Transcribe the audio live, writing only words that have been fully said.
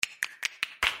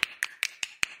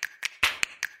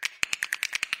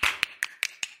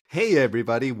Hey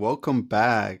everybody, welcome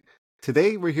back.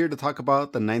 Today we're here to talk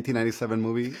about the 1997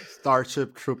 movie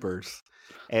Starship Troopers.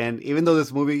 And even though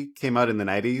this movie came out in the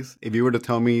 90s, if you were to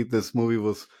tell me this movie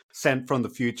was sent from the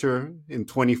future in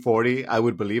 2040, I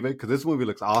would believe it because this movie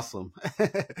looks awesome.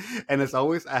 And as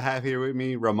always, I have here with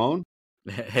me Ramon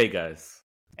Hey guys.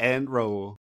 and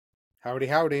Raul. Howdy,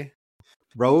 howdy.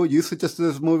 Raul, you suggested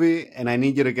this movie, and I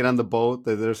need you to get on the boat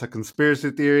that there's a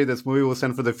conspiracy theory this movie will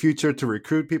send for the future to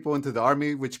recruit people into the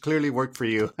army, which clearly worked for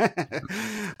you. So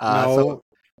No,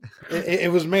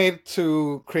 it was made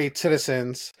to create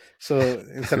citizens, so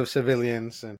instead of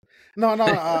civilians. And no, no.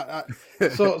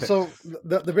 So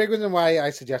the big reason why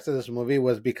I suggested this movie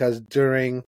was because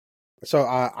I'm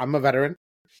a veteran,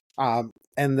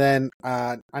 and then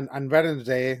on Veterans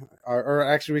Day, or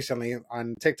actually recently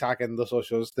on TikTok and the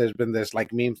socials, there's been this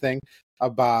like meme thing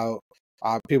about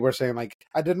people are saying like,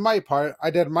 I did my part,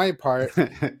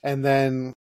 and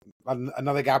then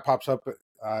another guy pops up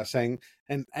saying,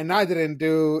 and I didn't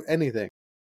do anything.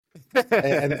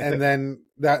 and then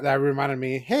that reminded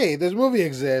me, hey, this movie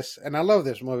exists, and I love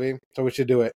this movie, so we should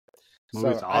do it.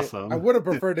 movie's So awesome. I would have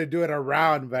preferred to do it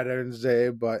around Veterans Day,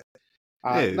 but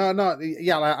Hey. no,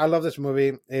 yeah, I love this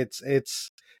movie. It's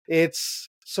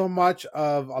so much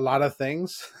of a lot of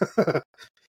things,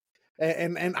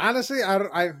 and honestly,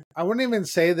 I wouldn't even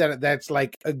say that that's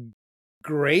like a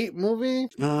great movie.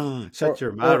 Shut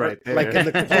your mouth right there. Like in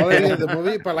the quality of the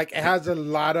movie, but like it has a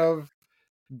lot of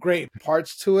great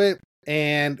parts to it,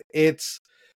 and it's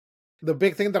the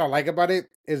big thing that I like about it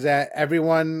is that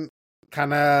everyone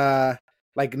kind of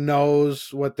like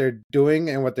knows what they're doing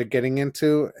and what they're getting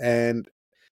into, and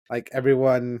like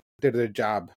everyone did their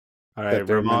job. All right,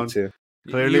 Ramon.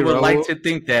 Clearly, you would like to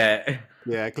think that.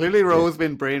 Yeah, clearly Ro's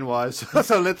been brainwashed.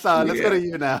 So let's go to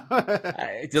you now.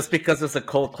 Just because it's a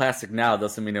cult classic now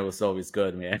doesn't mean it was always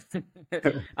good, man.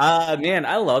 Man,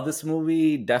 I love this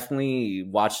movie. Definitely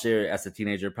watched it as a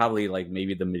teenager, probably like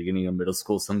maybe the beginning of middle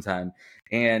school sometime.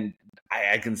 And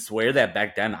I can swear that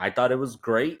back then I thought it was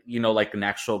great, like an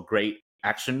actual great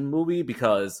action movie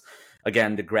because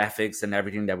again, the graphics and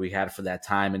everything that we had for that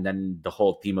time, and then the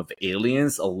whole theme of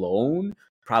aliens alone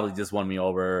probably just won me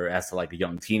over as like a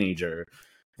young teenager.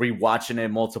 Rewatching it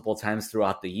multiple times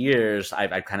throughout the years,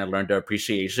 I've kind of learned the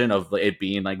appreciation of it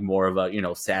being like more of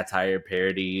a satire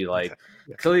parody, like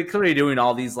clearly doing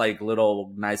all these like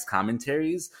little nice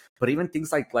commentaries. But even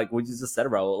things like what you just said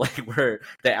about like where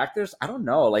the actors, I don't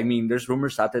know. Like, I mean, there's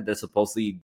rumors out there that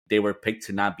supposedly they were picked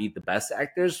to not be the best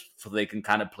actors so they can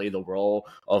kind of play the role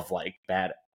of like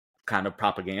bad kind of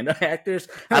propaganda actors.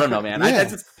 I don't know, man. Yeah.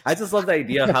 I just love the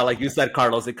idea of how, like you said,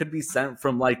 Carlos, it could be sent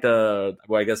from like I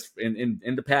guess in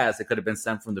the past it could have been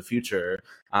sent from the future.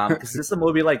 Because this is a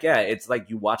movie like, yeah, it's like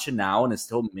you watch it now and it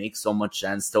still makes so much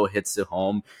sense, still hits it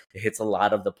home. It hits a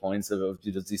lot of the points of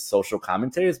these social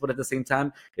commentaries, but at the same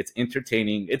time, it's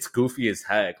entertaining. It's goofy as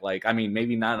heck. Like, I mean,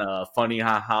 maybe not a funny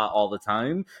haha all the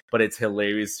time, but it's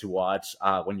hilarious to watch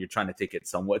when you're trying to take it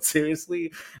somewhat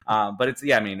seriously. But it's,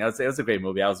 yeah, I mean, it was a great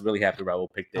movie. I was really happy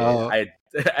Raul picked it.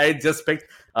 I just picked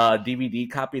a DVD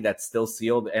copy that's still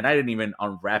sealed, and I didn't even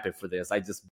unwrap it for this. I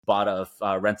just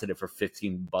rented it for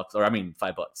 $15, or I mean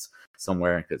 $5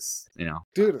 somewhere, because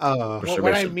dude.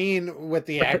 What I mean with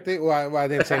the acting, well, I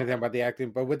didn't say anything about the acting,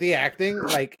 but with the acting,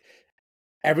 like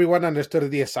everyone understood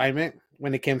the assignment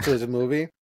when it came to this movie,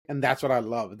 and that's what I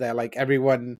love. That like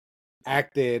everyone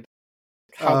acted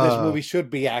how this movie should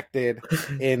be acted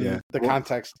in the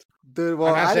context. Dude,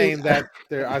 well, I'm not saying that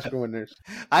they're Oscar winners.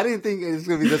 I didn't think it's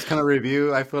going to be this kind of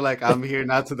review. I feel like I'm here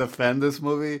not to defend this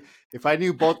movie. If I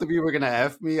knew both of you were going to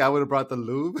F me, I would have brought the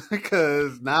lube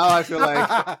because now I feel like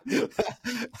I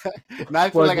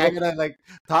got to like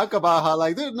talk about how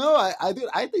like, dude, no, I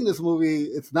think this movie,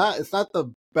 it's not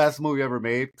the best movie ever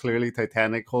made. Clearly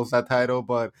Titanic holds that title,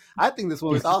 but I think this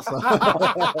movie is awesome.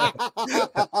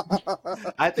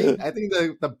 I think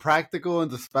the practical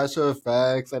and the special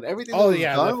effects and everything. Oh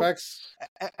yeah, the effects.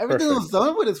 Everything that was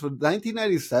done with it from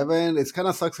 1997. It's kind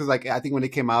of sucks because like I think when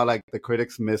it came out, like the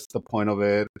critics missed the point of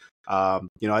it. I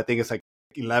think it's like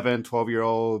 11,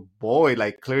 12-year-old boy.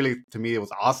 Like clearly to me, it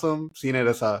was awesome. Seeing it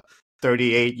as a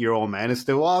 38-year-old man is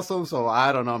still awesome. So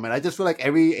I don't know, man. I just feel like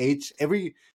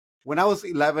when I was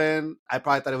 11, I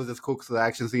probably thought it was just cool because of the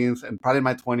action scenes, and probably in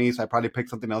my 20s, I probably picked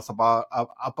something else up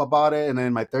about it, and then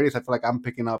in my 30s, I feel like I'm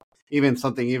picking up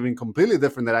something completely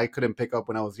different that I couldn't pick up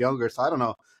when I was younger. So I don't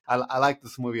know. I like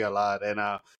this movie a lot. And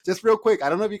just real quick, I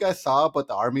don't know if you guys saw, but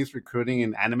the army's recruiting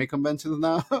in anime conventions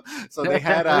now. So they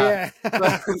had Oh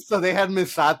yeah. so they had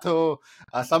Misato,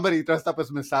 somebody dressed up as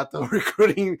Misato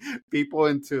recruiting people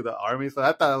into the army. So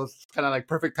I thought it was kind of like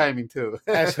perfect timing too.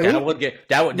 As who? That would get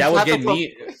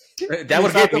me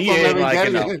in, like,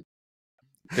 you know.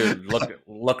 Dude,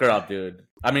 look her up, dude.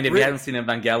 I mean, if you haven't seen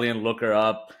Evangelion, look her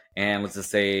up, and let's just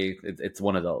say it's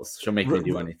one of those. She'll make me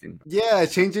do anything. Yeah,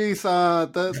 Shinji's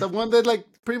the one that like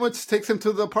pretty much takes him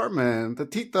to the apartment.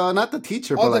 Not the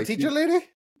teacher, but the like teacher lady.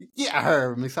 Yeah,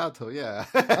 her Misato. Yeah,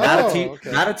 not a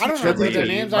okay. not a teacher lady. The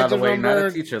names, by I the just way, remember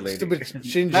not a teacher lady.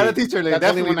 Shinji. Not a teacher lady. That's the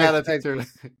Definitely only not one a teacher lady.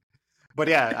 But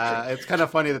yeah, it's kind of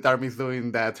funny that the army's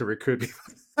doing that to recruit people.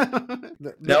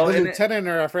 The lieutenant,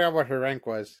 or I forgot what her rank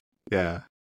was. Yeah.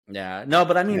 Yeah, no,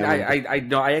 but I mean, Yeah, I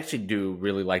know I actually do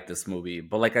really like this movie,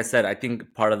 but like I said, I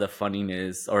think part of the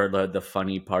funniness or the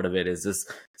funny part of it is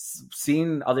just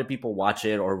seeing other people watch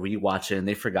it or rewatch it and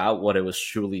they forgot what it was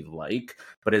truly like.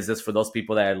 But is this for those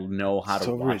people that know how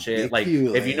to watch it? Like,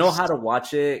 if you know how to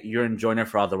watch it, you're enjoying it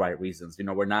for all the right reasons. You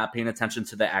know, we're not paying attention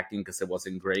to the acting because it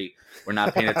wasn't great. We're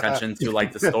not paying attention to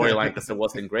like the storyline because it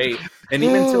wasn't great, and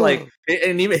even to like,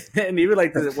 and even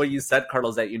like what you said,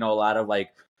 Carlos, that, you know, a lot of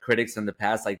like critics in the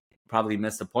past like probably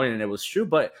missed the point, and it was true.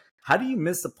 But how do you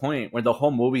miss the point where the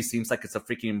whole movie seems like it's a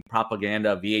freaking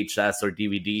propaganda VHS or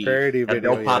DVD? Parody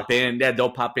video, they'll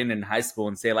pop in high school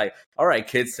and say like, all right,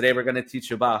 kids, today we're going to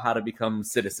teach you about how to become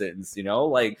citizens. You know,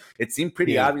 like, it seemed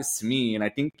pretty obvious to me. And I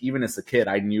think even as a kid,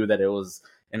 I knew that it was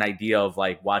an idea of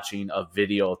like watching a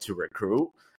video to recruit.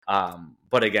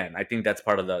 But again, I think that's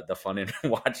part of the fun in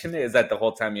watching it, is that the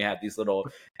whole time you have these little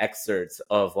excerpts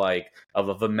of like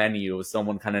of a menu,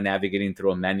 someone kind of navigating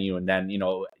through a menu, and then, you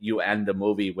know, you end the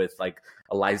movie with like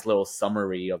a nice little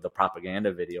summary of the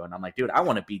propaganda video, and I'm like, dude, I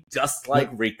want to be just like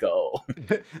Rico.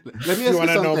 Let me ask you want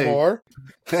to know more?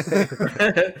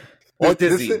 Or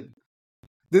Disney.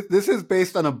 This is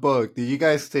based on a book. Do you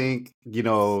guys think, you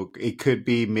know, it could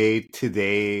be made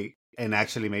today and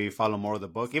actually maybe follow more of the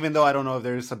book? Even though I don't know if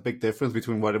there's a big difference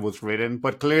between what it was written,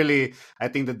 but clearly I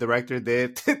think the director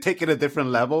did take it a different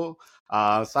level.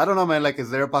 So I don't know, man. Like, is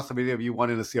there a possibility of you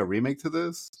wanting to see a remake to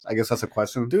this? I guess that's a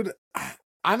question, dude.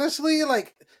 Honestly,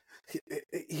 like,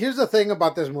 here's the thing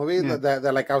about this movie that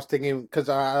like I was thinking, because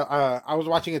I was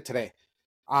watching it today,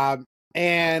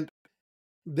 and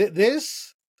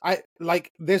this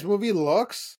movie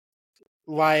looks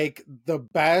like the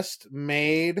best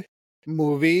made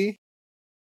movie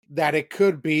that it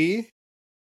could be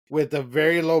with a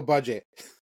very low budget.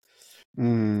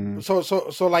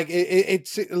 So like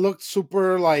it looked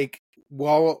super like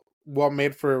well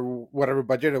made for whatever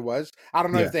budget it was. I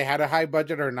don't know if they had a high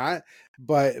budget or not,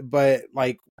 but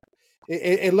like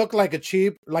it looked like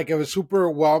it was super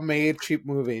well made cheap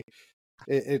movie.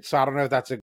 So I don't know if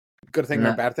that's a good thing or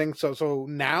a bad thing. So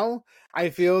now I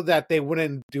feel that they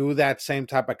wouldn't do that same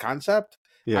type of concept.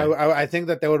 I think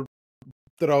that they would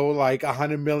throw like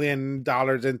 $100 million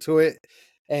into it,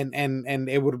 and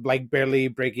it would like barely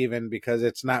break even, because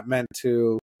it's not meant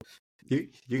to.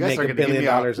 You guys are going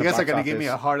to give me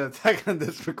a heart attack on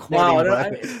this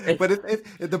recording. But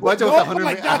the budget was $100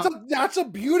 million. That's the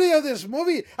beauty of this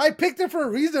movie. I picked it for a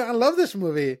reason. I love this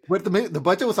movie. But the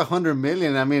budget was $100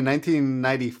 million. I mean,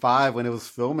 1995 when it was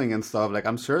filming and stuff. Like,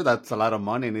 I'm sure that's a lot of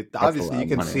money, and obviously you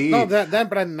can see. No,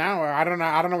 but now I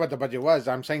don't know what the budget was.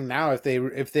 I'm saying now if they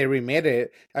remade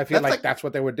it, I feel like that's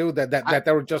what they would do. That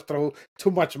they would just throw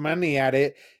too much money at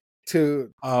it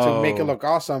to make it look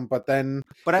awesome, but I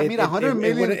mean, $100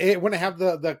 million. It wouldn't have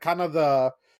the kind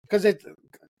of because it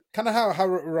kind of how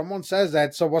Ramon says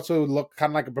that. So what's to look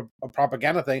kind of like a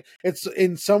propaganda thing. It's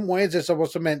in some ways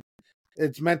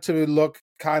it's meant to look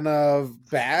kind of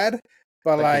bad,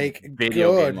 but like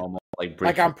video good. Game almost,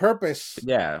 like on purpose.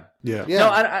 Yeah. No,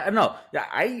 I know.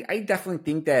 I definitely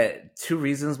think that two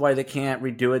reasons why they can't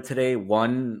redo it today.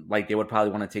 One, like, they would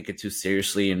probably want to take it too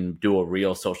seriously and do a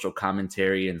real social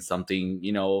commentary and something,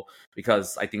 you know,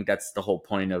 because I think that's the whole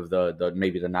point of the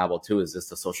maybe the novel too, is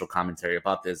just a social commentary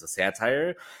about this, a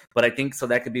satire. But I think so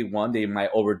that could be one. They might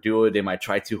overdo it. They might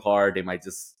try too hard. They might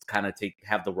just kind of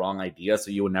have the wrong idea. So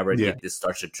you would never get this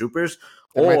Starship Troopers.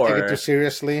 They might take it too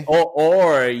seriously.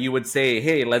 Or you would say,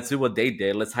 hey, let's do what they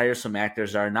did. Let's hire some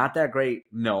actors that are not that great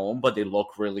known, but they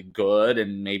look really good,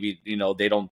 and maybe, you know, they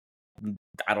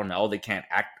can't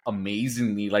act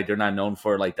amazingly, like they're not known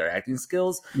for like their acting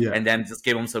skills, and then just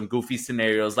give them some goofy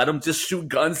scenarios, let them just shoot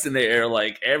guns in the air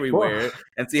like everywhere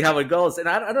and see how it goes. And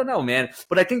I don't know, man,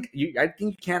 but I think you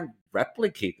can't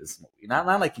replicate this movie. Not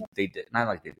like they did. Not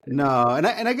like they did. No, and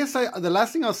I guess the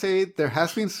last thing I'll say, there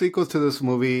has been sequels to this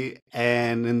movie,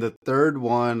 and in the third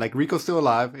one, like Rico's still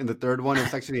alive. In the third one, it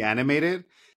was actually animated,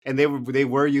 and they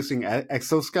were using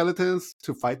exoskeletons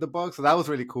to fight the bug, so that was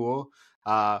really cool.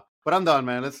 But I'm done,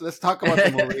 man. Let's talk about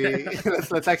the movie.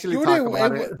 let's actually talk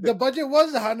about it. The budget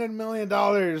was $100 million.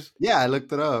 Yeah, I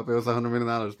looked it up. It was $100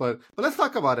 million. But let's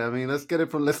talk about it. I mean, let's start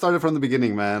it from the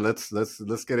beginning, man. Let's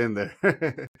get in there.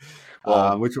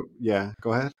 Well,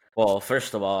 go ahead. Well,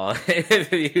 first of all,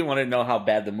 if you want to know how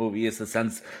bad the movie is, the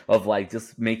sense of like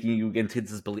just making you get into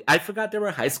disbelief. I forgot they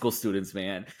were high school students,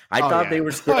 man. I thought they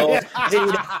were still.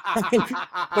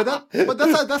 But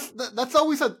that's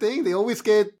always a thing. They always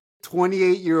get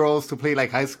 28-year-olds to play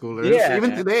like high schoolers,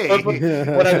 even today.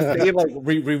 But I was thinking, like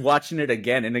rewatching it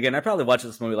again and again. I probably watched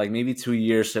this movie like maybe 2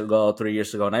 years ago, 3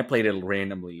 years ago, and I played it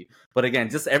randomly. But again,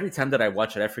 just every time that I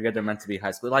watch it, I forget they're meant to be high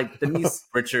school. Like Denise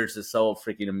Richards is so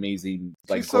freaking amazing,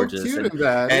 like she's gorgeous, so cute in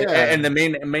that. and the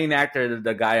main actor,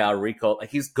 the guy Rico,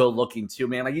 like he's good looking too,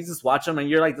 man. Like you just watch him, and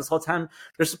you're like, this whole time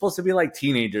they're supposed to be like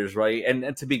teenagers, right?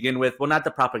 And to begin with, well, not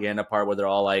the propaganda part where they're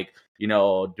all like, you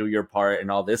know, do your part and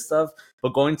all this stuff,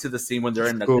 but going to the scene when they're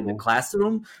in the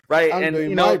classroom, right? I'm and doing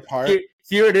you know, my part.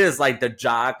 Here it is, like the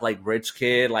jock, like rich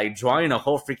kid, like drawing a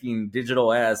whole freaking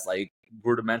digital ass like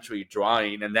rudimentary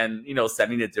drawing, and then you know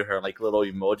sending it to her like little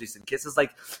emojis and kisses.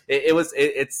 Like it was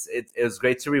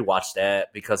great to rewatch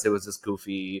that because it was just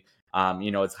goofy.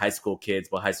 You know, it's high school kids,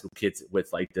 but high school kids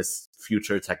with like this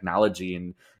future technology.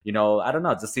 And, you know, I don't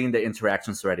know, just seeing the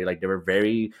interactions already, like they were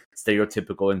very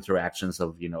stereotypical interactions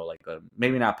of, you know, like a,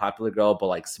 maybe not popular girl, but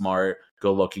like smart,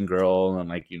 good looking girl and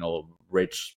like, you know,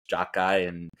 rich jock guy.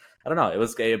 And I don't know,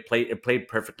 it played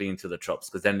perfectly into the tropes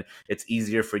because then it's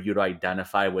easier for you to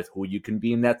identify with who you can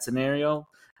be in that scenario.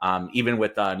 Even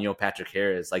with Neil Patrick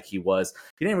Harris, like he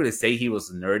didn't really say he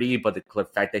was nerdy, but the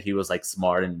fact that he was like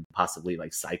smart and possibly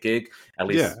like psychic, at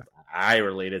least I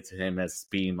related to him as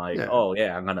being like, oh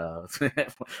yeah, I'm gonna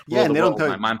and they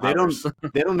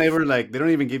don't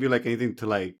even give you like anything to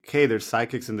like, hey, there's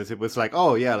psychics in this. It was like,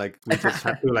 oh yeah, like we just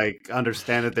have to like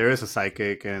understand that there is a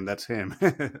psychic and that's him.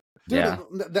 Dude,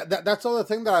 that's all the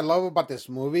thing that I love about this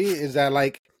movie is that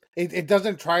like it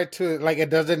doesn't try to like it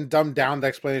doesn't dumb down the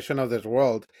explanation of this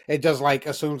world. It just like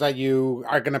assumes that you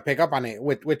are gonna pick up on it,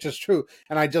 which is true,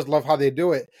 and I just love how they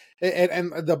do it.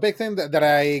 And the big thing that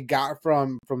I got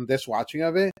from this watching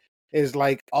of it is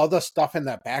like all the stuff in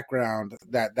the background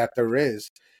that there is,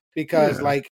 because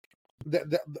like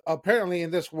apparently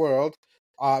in this world,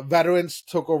 veterans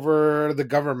took over the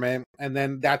government, and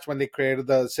then that's when they created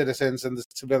the citizens and the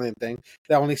civilian thing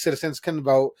that only citizens can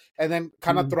vote. And then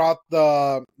kind of throughout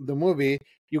the movie,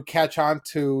 you catch on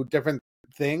to different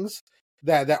things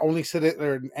that only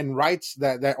and rights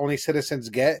that only citizens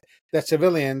get that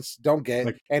civilians don't get.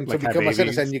 Like, and to like become a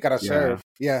citizen, you gotta serve.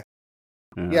 Yeah.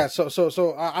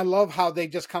 So I love how they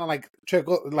just kind of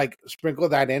like sprinkle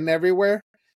that in everywhere,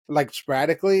 like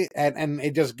sporadically, and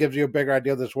it just gives you a bigger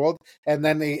idea of this world. And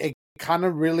then it kind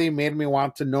of really made me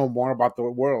want to know more about the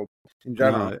world in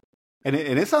general. And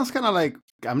it sounds kind of like,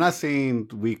 I'm not saying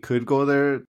we could go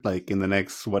there like in the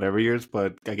next whatever years,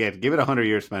 but again, give it 100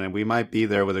 years, man, and we might be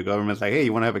there where the government's like, hey,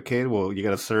 you want to have a kid? Well, you got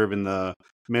to serve in the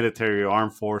military or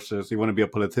armed forces. You want to be a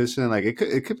politician? Like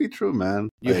it could be true, man.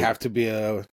 You like, have to be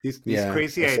these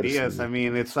crazy ideas. I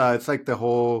mean, it's like the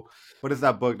whole, what is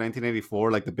that book,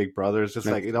 1984, like the Big Brother? It's just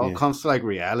like it all comes to like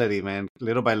reality, man,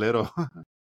 little by little.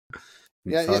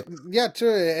 True.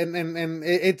 And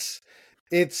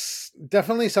it's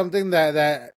definitely something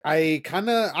that I kind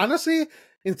of honestly,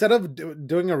 instead of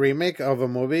doing a remake of a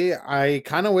movie, I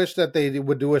kind of wish that they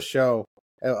would do a show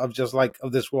of just like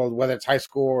of this world, whether it's high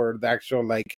school or the actual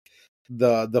like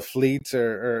the fleets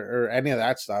or any of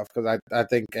that stuff, because I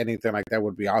think anything like that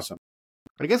would be awesome.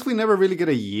 I guess we never really get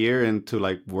a year into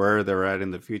like where they're at in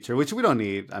the future, which we don't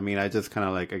need. I mean, I just kind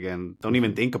of like, again, don't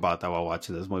even think about that while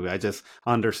watching this movie. I just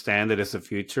understand that it's the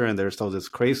future and there's all this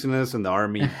craziness and the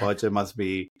army budget must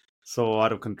be so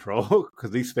out of control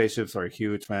because these spaceships are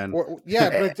huge, man. Well, yeah,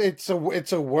 but it's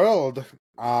a world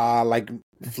like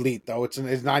fleet though. It's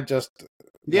not just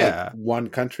like one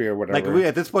country or whatever. Like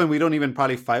at this point, we don't even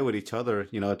probably fight with each other.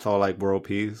 You know, it's all like world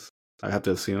peace. I have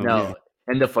to assume. No. Yeah.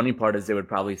 And the funny part is they would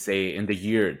probably say in the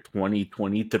year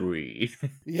 2023.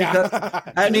 Yeah.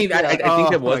 I mean, I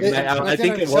think it was. I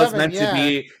think it was meant to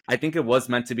be. I think it was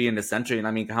meant to be in the century. And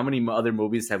I mean, how many other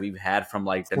movies have we had from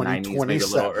like the 90s, maybe a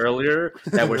little earlier,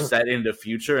 that were set in the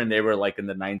future and they were like in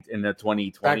the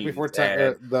 2020s? Back before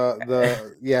the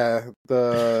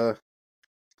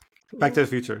Back to the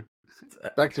Future.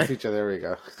 Back to Future. There we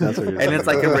go. That's what you're And it's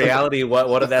like in saying. reality,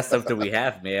 what of that stuff do we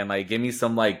have, man? Like, give me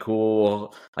some like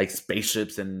cool like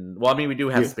spaceships and well, I mean, we do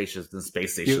have You- spaceships and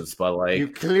space You, stations, but like,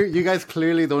 you guys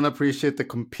clearly don't appreciate the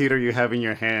computer you have in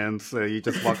your hands. You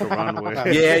just walk around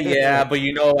with. yeah, but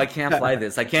you know, I can't fly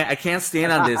this. I can't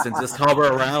stand on this and just hover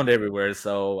around everywhere.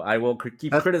 So I will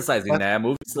keep That's criticizing that's that.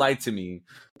 Movies lied to me.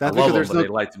 I that's love because them, there's but no they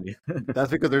lied to me.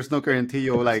 that's because there's no guarantee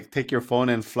you'll like take your phone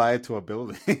and fly it to a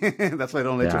building. That's why they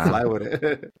don't let you Yeah. fly with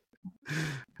it.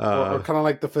 Or kind of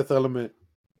like the Fifth Element.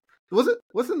 Wasn't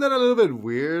that a little bit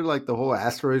weird? Like the whole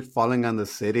asteroid falling on the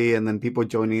city and then people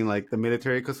joining like the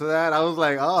military because of that. I was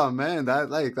like, oh man,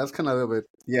 that's kind of a little bit.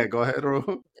 Yeah, go ahead,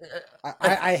 Ro.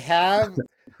 I have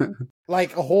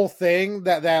like a whole thing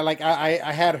that like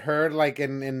I had heard like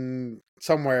in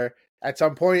somewhere at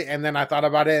some point, and then I thought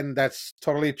about it, and that's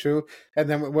totally true. And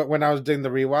then when I was doing the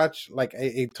rewatch, like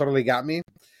it totally got me.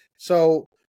 So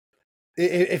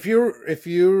if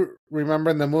you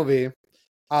remember in the movie,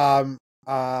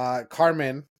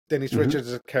 Carmen, Denise Mhm.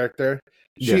 Richards' character,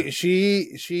 Yeah.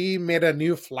 she made a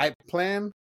new flight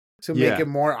plan to make Yeah. it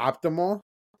more optimal.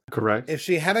 Correct. If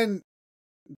she hadn't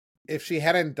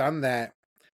done that,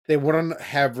 they wouldn't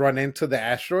have run into the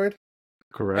asteroid,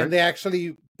 Correct. and they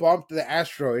actually bumped the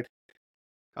asteroid.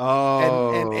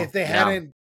 Oh, And if they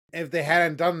yeah.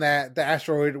 hadn't done that, the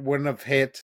asteroid wouldn't have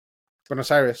hit Buenos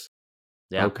Aires.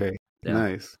 Yeah. okay, Yeah.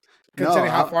 nice. No,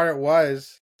 Considering how far it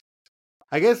was.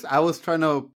 I guess I was trying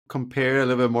to compare a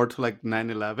little bit more to like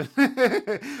 9/11,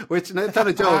 which it's not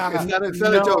a joke. It's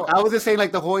not a joke. I was just saying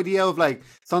like the whole idea of like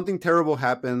something terrible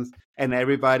happens and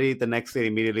everybody the next day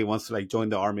immediately wants to like join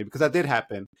the army because that did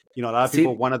happen. You know, a lot of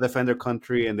people want to defend their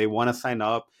country and they want to sign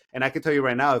up. And I can tell you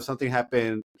right now, if something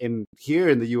happened here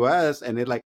in the U.S. and it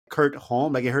like hurt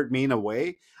home, like it hurt me in a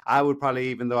way, I would probably,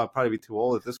 even though I'd probably be too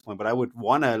old at this point, but I would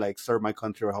want to like serve my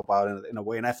country or help out in a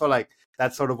way. And I felt like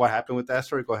that's sort of what happened with that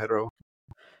story. Go ahead, Ro.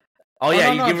 Oh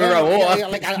yeah, no, you give her a yeah,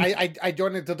 like I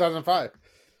joined in 2005.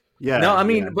 Yeah. No, I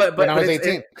mean, yeah. but when I was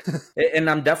it's- 18. and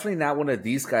I'm definitely not one of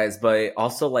these guys, but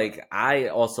also like I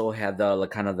also had the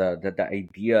like, kind of the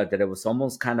idea that it was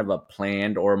almost kind of a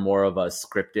planned or more of a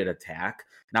scripted attack.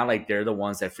 Not like they're the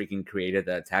ones that freaking created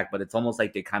the attack, but it's almost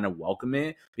like they kind of welcome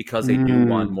it because they do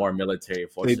want more military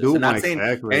forces. They do, and not saying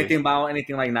exactly. anything about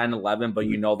anything like 9/11, but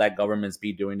you know that governments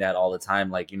be doing that all the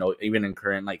time. Like, you know, even in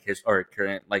current like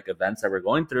current like events that we're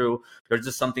going through, there's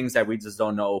just some things that we just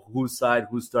don't know whose side,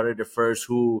 who started it first,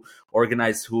 who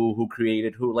organized who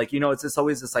created who. Like, you know, it's just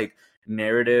always this like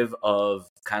narrative of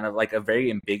kind of like a very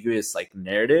ambiguous like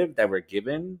narrative that we're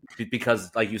given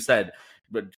because like you said,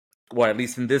 but or at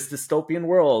least in this dystopian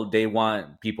world, they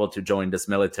want people to join this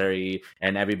military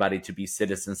and everybody to be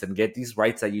citizens and get these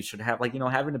rights that you should have. Like, you know,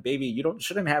 having a baby, you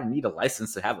shouldn't need a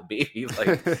license to have a baby.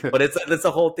 Like, but it's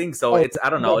a whole thing. So it's, I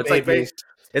don't know. It's like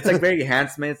very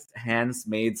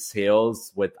handmaid's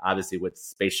tales with obviously with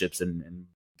spaceships and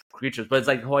creatures. But it's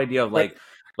like the whole idea of like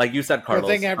you said, Carlos. I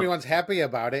think everyone's happy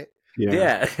about it.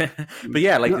 Yeah. But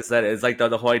yeah, like you said, it's like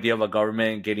the whole idea of a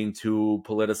government getting too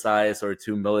politicized or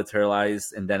too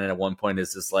militarized, and then at one point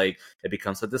it's just like it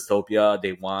becomes a dystopia.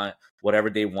 They want whatever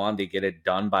they want, they get it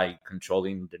done by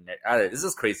controlling the net. This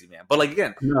is crazy, man. But like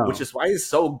again, which is why it's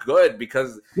so good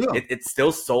because it's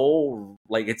still so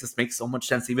like it just makes so much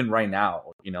sense even right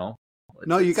now, you know.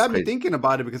 No, you got me thinking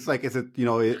about it because, like, is it, you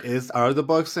know, are the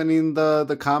bugs sending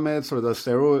the comets or the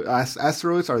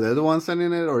asteroids? Are they the ones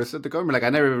sending it, or is it the government? Like, I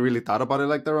never really thought about it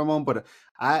like that, Ramon. But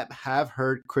I have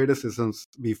heard criticisms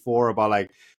before about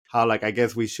like how, like, I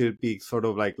guess we should be sort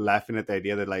of like laughing at the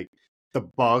idea that like the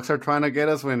bugs are trying to get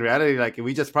us, when in reality, like, if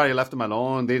we just probably left them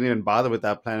alone, they didn't even bother with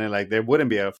that planet, like, there wouldn't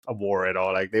be a war at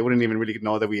all. Like, they wouldn't even really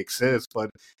know that we exist. But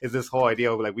it's this whole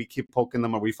idea of like we keep poking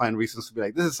them or we find reasons to be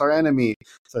like, this is our enemy.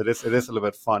 So it is a little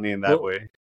bit funny in that way.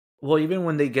 Well, even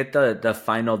when they get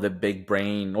the big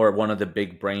brain or one of the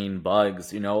big brain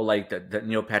bugs, you know, like the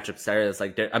Neil Patrick Harris,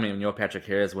 like Neil Patrick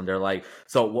Harris, when they're like,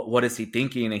 so what is he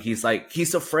thinking? And he's like,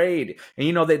 he's afraid. And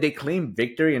you know, they claim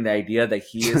victory in the idea that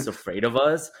he is afraid of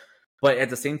us. But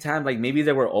at the same time, like maybe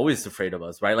they were always afraid of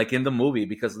us, right? Like in the movie,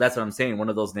 because that's what I'm saying. One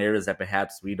of those narratives that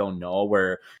perhaps we don't know,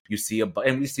 where you see and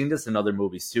we've seen this in other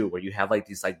movies too, where you have like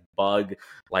these like bug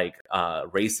like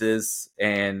races,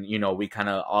 and you know we kind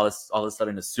of all of a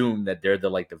sudden assume that they're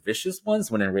the vicious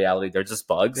ones, when in reality they're just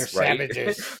bugs, they're right?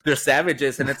 Savages. They're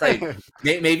savages, and it's like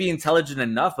maybe intelligent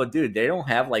enough, but dude, they don't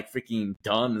have like freaking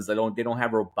guns. They don't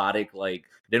have robotic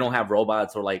they don't have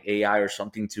robots or like AI or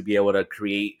something to be able to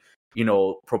create, you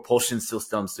know, propulsion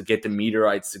systems to get the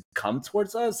meteorites to come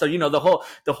towards us. So, you know, the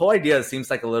whole idea seems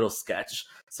like a little sketch.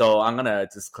 So I'm gonna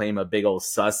just claim a big old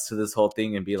sus to this whole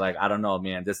thing and be like, I don't know,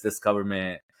 man, this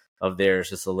government, of theirs.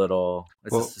 Just a little.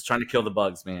 It's Well- just trying to kill the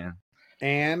bugs, man.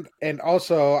 And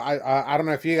also, I don't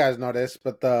know if you guys noticed,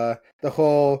 but the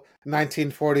whole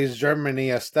 1940s Germany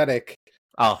aesthetic.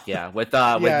 Oh yeah, with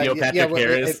Neil Patrick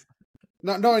Harris.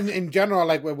 No, in general,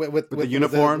 like with the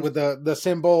uniforms, with the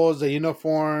symbols, the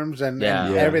uniforms, and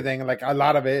Yeah. everything. Like a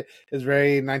lot of it is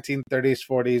very 1930s,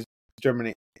 40s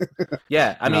Germany.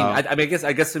 Yeah, I mean, No.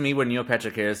 I guess to me, with Neil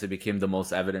Patrick Harris, it became the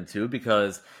most evident too,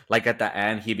 because like at the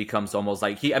end, he becomes almost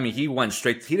like he went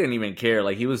straight. He didn't even care.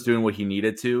 Like he was doing what he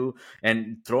needed to,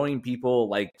 and throwing people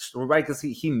like right, because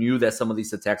he knew that some of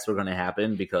these attacks were going to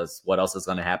happen, because what else is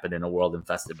going to happen in a world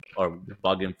infested or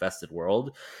bug infested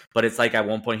world? But it's like at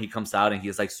one point he comes out and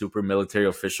he's like super military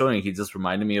official, and he just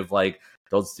reminded me of like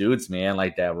those dudes, man,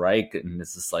 like that Reich, and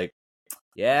it's just like,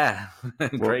 yeah,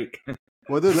 great.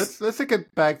 Well, dude, let's take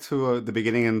it back to the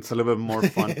beginning and it's a little bit more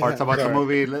fun parts about the Sure.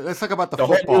 movie. Let's talk about the The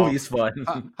whole football. movie's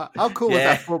fun. How cool was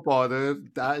Yeah. that football,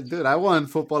 dude? Dude, I want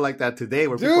football like that today,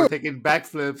 where people are taking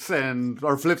backflips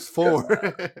or flips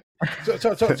forward.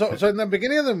 So in the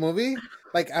beginning of the movie,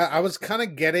 like I was kind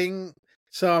of getting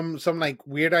some like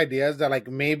weird ideas that like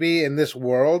maybe in this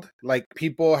world, like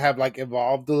people have like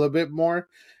evolved a little bit more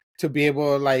to be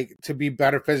able like to be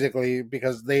better physically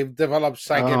because they've developed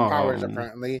psychic powers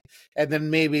apparently, and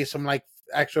then maybe some like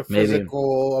extra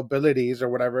physical abilities or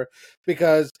whatever,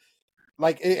 because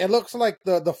like it looks like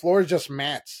the floor is just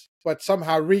mats, but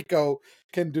somehow Rico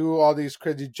can do all these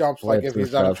crazy jumps like if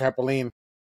he's on a trampoline.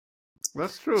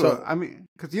 That's true. So- I mean,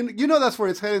 because you know that's where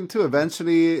it's heading to.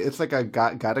 Eventually, it's like a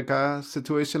Gattaca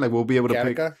situation. Like we'll be able to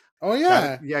pick. Gattaca? Oh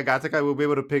yeah, Gattaca. We'll be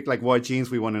able to pick like what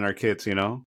genes we want in our kids. You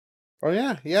know. oh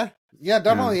yeah,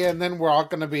 definitely. And then we're all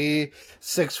gonna be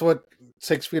 6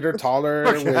 feet or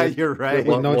taller. Yeah, you're right.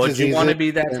 with no Would you want to diseases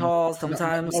be that and tall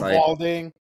sometimes? no Like,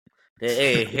 balding.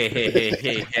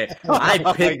 hey. Oh my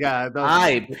I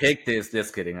God, picked this.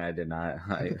 Just kidding. I did not.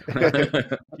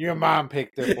 Your mom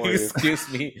picked it for you. Excuse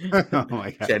me. Oh my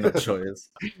God. She had no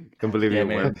choice. Can believe Yeah, you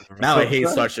man. went. Now I hate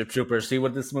Starship Troopers. See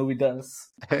what this movie does?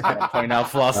 Point out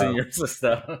flaws in your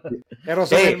system. It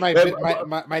also Hey, made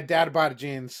my dad bought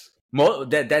jeans.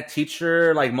 That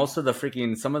teacher, like most of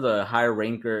the some of the higher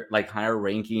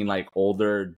ranking, like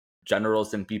older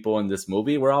generals and people in this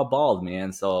movie were all bald,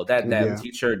 man. So that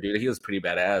teacher, dude, he was pretty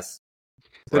badass.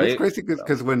 But it's crazy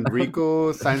because when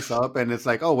Rico signs up and it's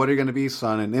like, oh, what are you going to be,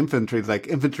 son? And infantry, it's like,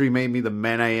 infantry made me the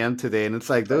man I am today. And it's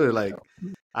like, dude, like,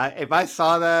 if I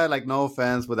saw that, like, no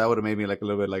offense, but that would have made me like a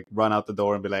little bit like run out the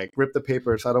door and be like, rip the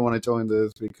papers. I don't want to join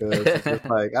this because it's just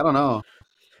like, I don't know.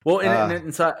 Well,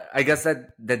 and so I guess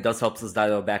that does help us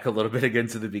dial back a little bit again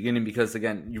to the beginning, because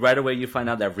again, right away you find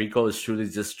out that Rico is truly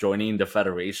just joining the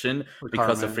Federation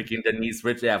because of freaking Denise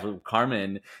Rich, with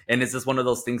Carmen, and it's just one of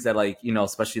those things that, like, you know,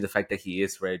 especially the fact that he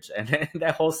is rich, and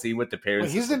that whole scene with the parents.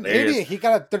 Well, he's an idiot. He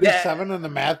got a 37 on the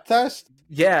math test.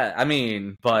 Yeah, I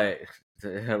mean, but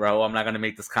Raul, I'm not gonna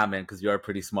make this comment because you are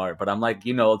pretty smart, but I'm like,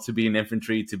 you know, to be in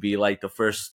infantry, to be like the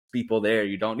first people there,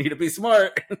 you don't need to be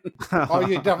smart. Oh,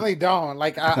 you definitely don't.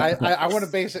 Like I want to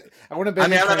base it. I want to base. I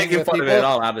mean, I'm not making fun of it at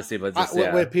all, obviously, but just,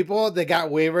 with people, they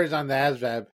got waivers on the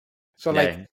ASVAB, so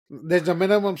like there's a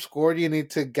minimum score you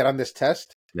need to get on this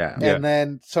test. Yeah, and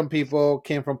then some people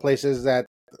came from places that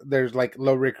there's like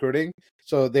low recruiting,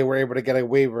 so they were able to get a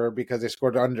waiver because they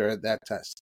scored under that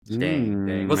test.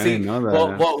 Dang. Well, see,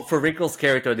 well, for Rico's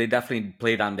character, they definitely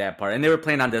played on that part, and they were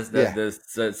playing on this,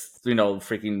 you know,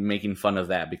 freaking making fun of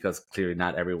that, because clearly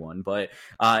not everyone, but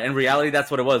in reality,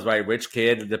 that's what it was, right? Rich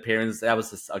kid, the parents. That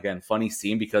was just, again, funny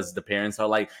scene because the parents are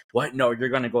like, "What? No, you're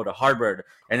gonna go to Harvard,"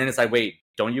 and then it's like, "Wait,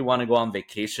 don't you want to go on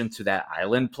vacation to that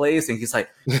island place?" And he's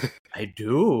like, "I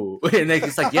do," and then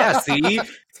he's like, "Yeah,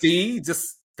 see,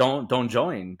 just." Don't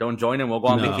join, and we'll go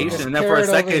on vacation. And then for a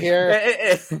second,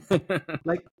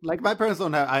 like my parents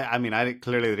don't have. I mean, I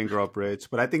clearly didn't grow up rich,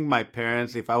 but I think my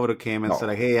parents, if I would have came and said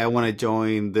like, "Hey, I want to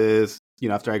join this," you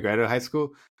know, after I graduated high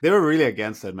school, they were really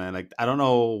against it, man. Like, I don't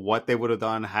know what they would have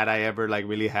done had I ever like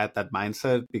really had that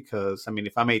mindset. Because I mean,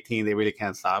 if I'm 18, they really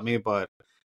can't stop me. But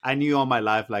I knew all my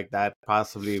life like that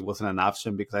possibly wasn't an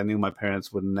option because I knew my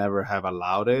parents would never have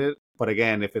allowed it. But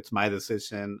again, if it's my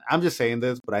decision, I'm just saying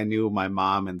this, but I knew my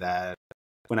mom and dad,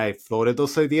 when I floated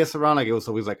those ideas around, like it was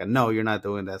always like, no, you're not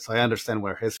doing that. So I understand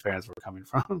where his parents were coming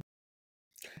from.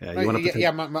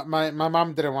 My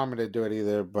mom didn't want me to do it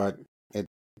either, but it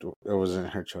wasn't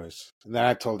her choice. And then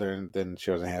I told her, and then she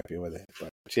wasn't happy with it. But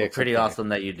she pretty awesome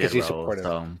that you did,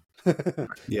 so.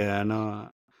 Yeah, no.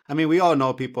 I mean, we all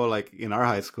know people like in our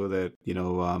high school that, you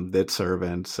know, did serve,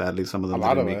 and sadly some of them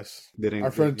didn't.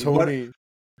 Our friend Tony.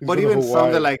 But even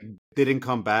some that like didn't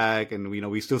come back, and you know,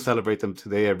 we still celebrate them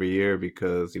today every year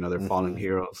because, you know, they're fallen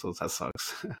heroes. So that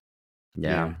sucks.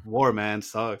 Yeah. War, man,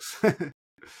 sucks.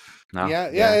 No.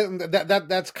 Yeah.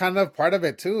 That's kind of part of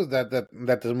it too. That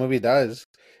this movie does,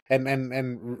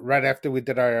 and right after we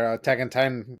did our Attack on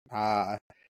Titan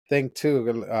thing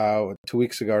too, 2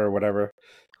 weeks ago or whatever.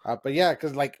 But yeah,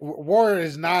 because like war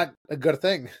is not a good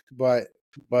thing, but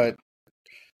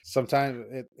sometimes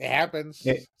it happens.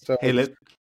 Hey, So hey,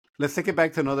 let's take it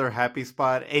back to another happy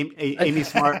spot. Amy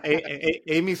Smart.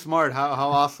 Amy Smart. How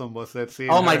awesome was that seeing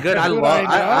Oh my her? god, I Dude, love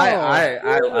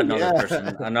I Woo, another yeah. person,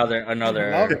 love another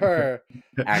her. actor,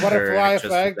 Butterfly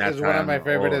actress at Effect that is one of time. my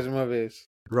favorite Oh, movies.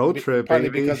 Road trip, Partly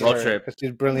baby. because of road her, trip. because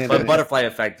she's brilliant But in it. butterfly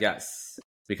effect, yes.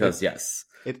 Because It, yes.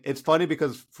 it's funny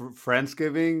because for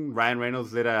Friendsgiving, Ryan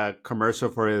Reynolds did a commercial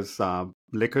for his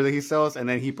liquor that he sells, and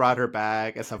then he brought her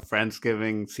back as a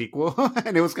Friendsgiving sequel,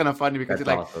 and it was kind of funny because That's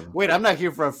he's like, awesome. "Wait, I'm not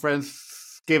here for a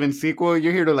Friendsgiving sequel.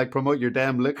 You're here to like promote your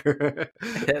damn liquor."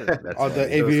 That's Or the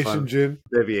funny. It was aviation fun. gin.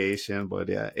 Deviation, but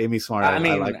yeah, Amy Smart. I I like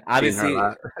mean, seeing her a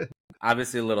lot.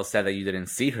 obviously a little sad that you didn't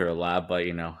see her a lot, but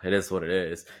you know, it is what it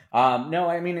is. No,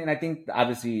 I mean, and I think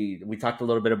obviously we talked a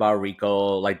little bit about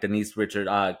Rico, like Denise Richard,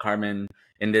 Carmen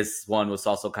in this one was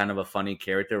also kind of a funny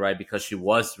character, right? Because she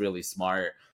was really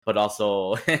smart, but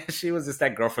also she was just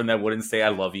that girlfriend that wouldn't say "I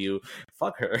love you."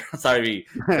 Fuck her. Sorry,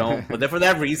 don't. But then for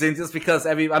that reason, just because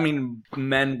I mean,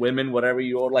 men, women, whatever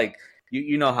you are, like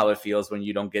you know how it feels when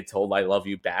you don't get told "I love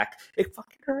you" back. It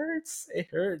fucking hurts. It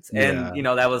hurts, and Yeah. you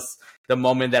know that was the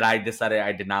moment that I decided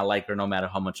I did not like her, no matter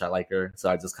how much I like her. So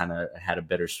I just kind of had a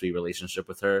bittersweet relationship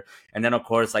with her. And then, of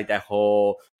course, like that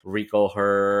whole Rico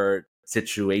her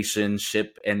situation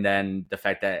ship, and then the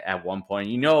fact that at one point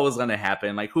you know it was gonna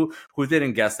happen. Like who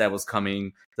didn't guess that was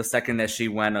coming? The second that she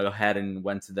went ahead and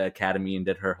went to the academy and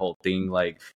did her whole thing,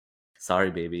 like,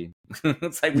 sorry, baby,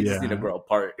 it's like we just need to Yeah. grow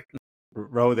apart.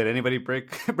 Ro, did anybody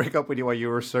break up with you while you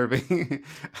were serving?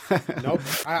 Nope.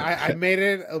 I made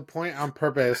it a point on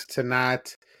purpose to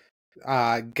not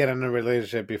get in a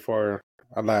relationship before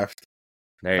I left.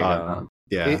 There you Oh, go. no.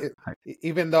 Yeah.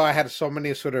 Even though I had so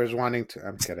many suitors wanting to.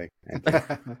 I'm kidding.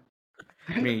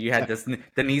 I mean, you had this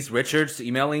Denise Richards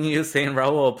emailing you saying,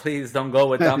 "Raul, please don't go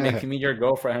without making me your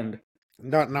girlfriend."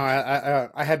 No,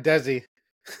 I had Desi.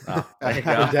 Oh, there you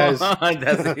go. Des.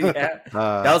 Yeah.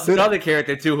 That was dude, another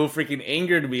character too who freaking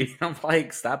angered me. I'm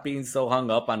like, stop being so hung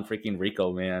up on freaking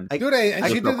Rico, man. Dude, and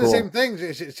she did the same thing.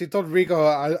 She told Rico,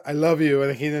 I love you,"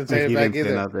 and he didn't say it back didn't say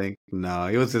either. nothing. No,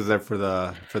 he was just there for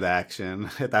the action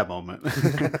at that moment.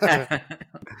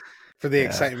 For the Yeah.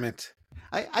 excitement.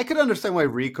 I could understand why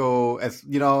Rico, as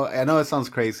you know, I know it sounds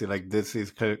crazy, like this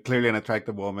is clearly an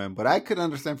attractive woman, but I could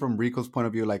understand from Rico's point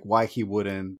of view, like why he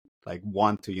wouldn't like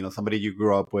want to, you know, somebody you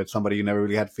grew up with, somebody you never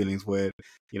really had feelings with,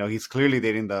 you know, he's clearly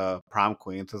dating the prom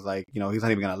queen, so it's like, you know, he's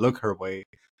not even gonna look her way.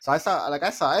 So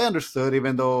I understood,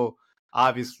 even though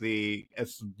obviously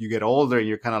as you get older,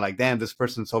 you're kind of like, damn, this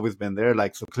person's always been there,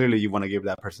 like, so clearly you want to give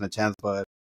that person a chance, but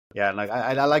yeah, like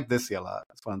I like Dissy a lot.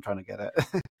 That's what I'm trying to get at.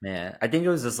 Man, I think it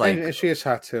was just And like she is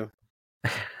hot too.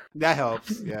 That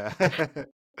helps. Yeah.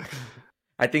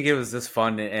 I think it was just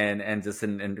fun and just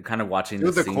and kind of watching He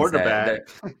was the the scenes quarterback.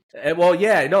 well,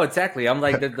 yeah, no, exactly. I'm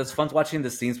like, there's fun watching the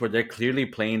scenes where they're clearly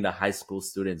playing the high school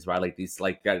students, right? Like these,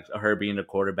 like her being the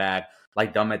quarterback,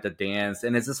 like them at the dance,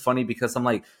 and it's just funny because I'm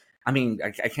like, I mean, I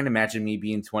can't imagine me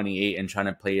being 28 and trying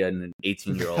to play an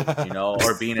 18-year-old, you know,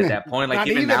 or being at that point, like Not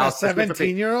even even now, a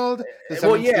 17-year-old.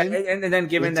 well, yeah, and then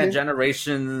given that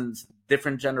 18?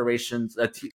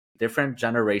 different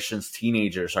generations,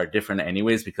 teenagers are different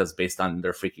anyways because based on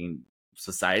their freaking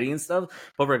society and stuff.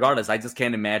 But regardless, I just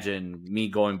can't imagine me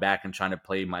going back and trying to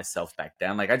play myself back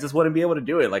down. Like I just wouldn't be able to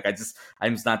do it. Like I'm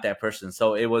just not that person.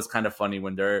 So it was kind of funny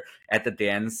when they're at the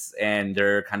dance and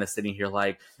they're kind of sitting here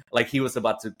like he was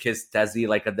about to kiss Desi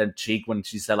like at the cheek when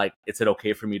she said like, "Is it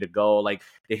okay for me to go?" Like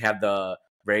they have the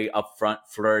very upfront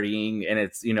flirting, and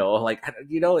it's, you know, like,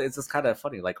 you know, it's just kind of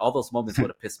funny. Like all those moments would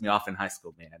have pissed me off in high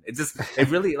school, man. It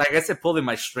really, like I said, pulled in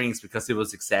my strings because it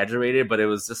was exaggerated, but it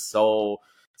was just so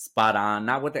spot on,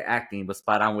 not with the acting, but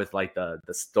spot on with like the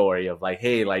story of like,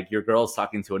 hey, like your girl's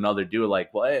talking to another dude,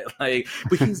 like what? Like,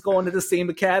 but he's going to the same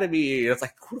academy. It's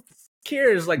like, who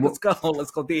cares? Like, let's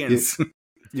go dance.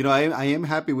 You know, I am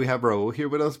happy we have Raul here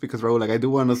with us because Raul, like, I do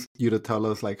want you to tell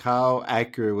us like how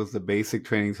accurate was the basic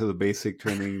training to the basic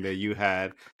training that you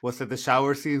had. Was it the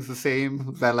shower scenes the same?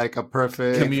 Was that like a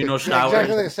perfect communal shower?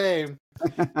 Exactly the same.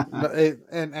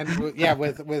 and yeah,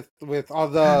 with all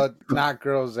the not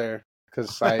girls there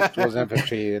because I was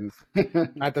infantry, and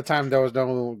at the time there was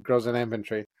no girls in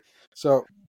infantry. So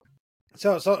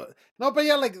no, but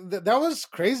yeah, like that was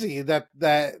crazy. That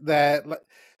like,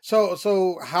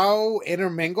 so how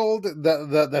intermingled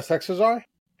the sexes are?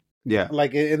 Yeah.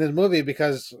 like in this movie,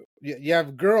 because you have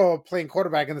a girl playing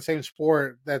quarterback in the same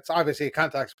sport that's obviously a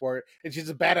contact sport, and she's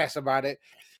a badass about it,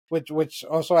 which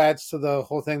also adds to the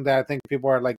whole thing that I think people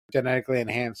are like genetically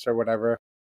enhanced or whatever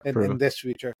in this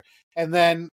future. And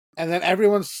then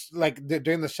everyone's like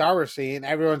during the shower scene,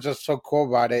 everyone's just so cool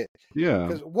about it. Yeah.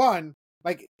 Because one,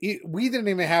 like we didn't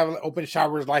even have open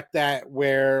showers like that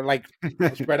where like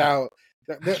spread out.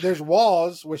 There's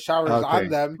walls with showers on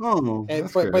them, Oh, and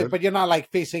that's good. but you're not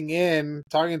like facing in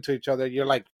talking to each other. You're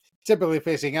like typically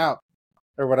facing out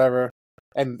or whatever,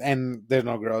 and there's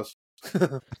no girls.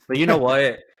 But you know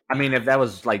what? I mean, if that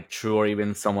was like true or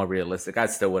even somewhat realistic, I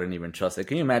still wouldn't even trust it.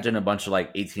 Can you imagine a bunch of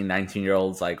like 18,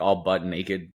 19-year-olds like all butt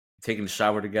naked taking a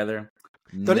shower together?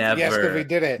 Never. Yes, because we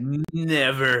did it.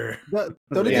 Never. The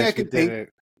only thing Yes, I we could did it.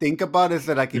 think about is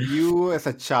that like if you as a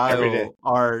Every day. child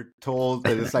are told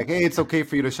that it's like, hey, it's okay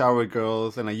for you to shower with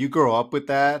girls, and like you grow up with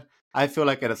that, I feel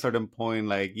like at a certain point,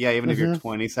 like yeah, even if you're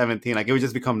 20, 17, like it would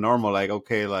just become normal. Like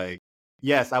okay, like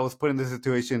yes, I was put in this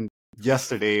situation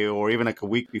yesterday or even like a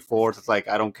week before, so it's like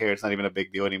I don't care. It's not even a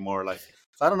big deal anymore. Like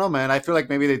so I don't know, man. I feel like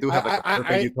maybe they do have like a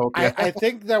perfect utopia. I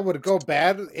think that would go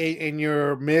bad in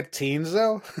your mid-teens,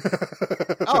 though.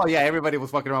 Oh yeah, everybody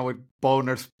was walking around with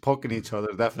boners poking each other,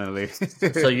 definitely.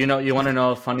 So you want to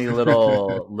know a funny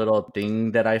little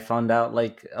thing that I found out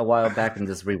like a while back and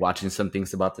just rewatching some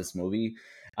things about this movie.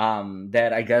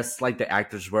 That I guess like the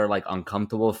actors were like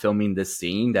uncomfortable filming this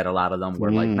scene, that a lot of them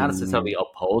were like not necessarily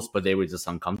opposed, but they were just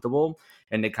uncomfortable,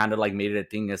 and they kind of like made it a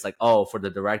thing. It's like, oh, for the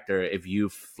director, if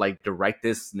you like direct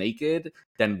this naked,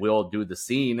 then we'll do the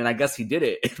scene. And I guess he did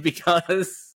it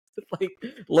because like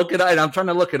look it up, and I'm trying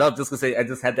to look it up just because I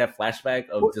just had that flashback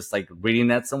of just like reading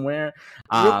that somewhere.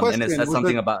 And it said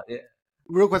something about it.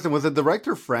 Real question: was the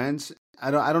director French? I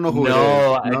don't know who it is.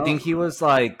 No, I think he was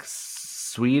like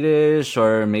Swedish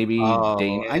or maybe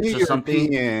Danish or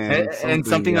something. And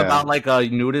something about like a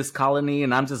nudist colony,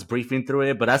 and I'm just briefing through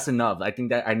it, but that's enough. I think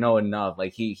that I know enough.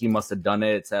 Like he must have done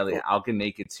it. So like, I'll get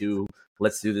naked too.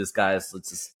 Let's do this, guys. Let's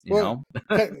just you know.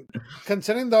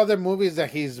 Considering the other movies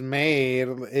that he's made,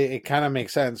 it kind of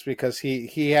makes sense because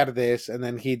he had this, and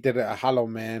then he did a Hollow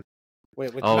Man,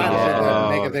 which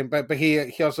not naked thing, but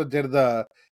he also did the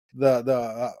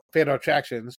Fatal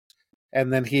Attractions.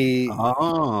 And then he did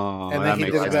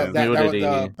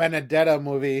the Benedetta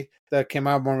movie that came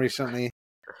out more recently.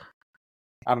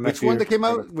 I don't know which one that came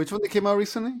out. Which one that came out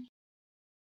recently?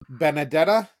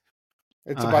 Benedetta.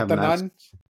 It's about the nun.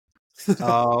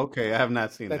 Oh, okay. I have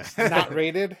not seen That's that. not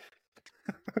rated.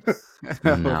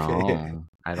 No, okay.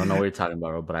 I don't know what you're talking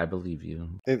about, but I believe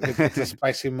you. It's a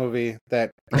spicy movie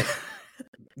that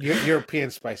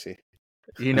European spicy.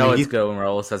 You know it's good when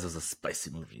Raul says it's a spicy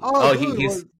movie. He's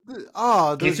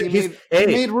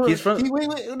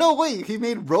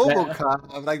made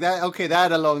RoboCop like that. Okay,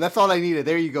 that alone. That's all I needed.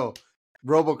 There you go.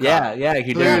 RoboCop. Yeah,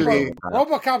 he did.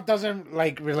 RoboCop doesn't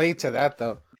like relate to that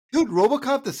though. Dude,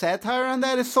 RoboCop, the satire on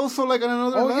that is so like on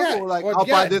another level. Yeah. Like I'll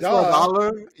buy this for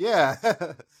 $1. Yeah.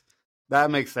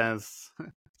 That makes sense.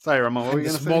 Sorry, Ramon, what were you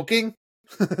gonna smoking?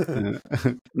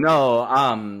 No,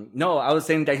 I was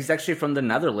saying that he's actually from the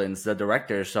Netherlands, the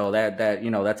director. So that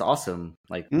that's awesome.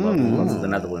 Like loves the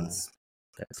Netherlands.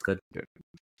 That's good.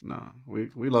 No,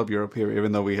 we love Europe here,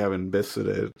 even though we haven't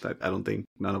visited. I don't think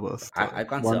none of us. I've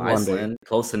gone to Iceland,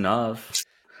 close enough.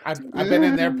 I've been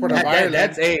in the airport of Ireland.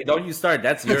 That's don't you start.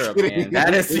 That's Europe, man.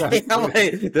 That is.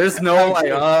 There's no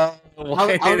like. I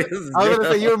was gonna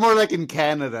say you're more like in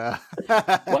Canada.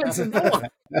 What? No.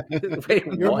 Wait,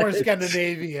 you're more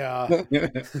Scandinavia.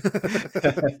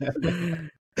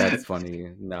 That's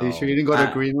funny. No, are you sure you didn't go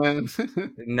to Greenland?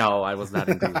 No, I was not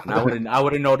in Greenland. I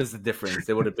would have noticed the difference.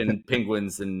 There would have been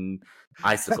penguins and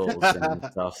icicles and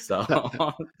stuff. So,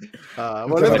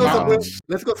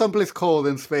 let's go someplace cold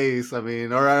in space. I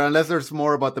mean, or unless there's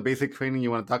more about the basic training you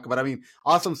want to talk about. I mean,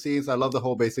 awesome scenes. I love the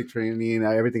whole basic training,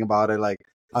 everything about it. Like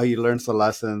how you learn some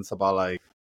lessons about like,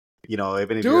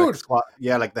 even if you're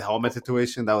like the helmet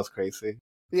situation, that was crazy.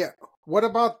 Yeah. What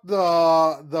about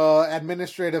the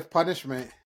administrative punishment?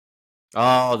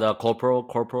 Oh, the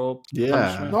corporal.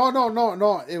 Yeah. Punishment?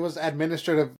 No. It was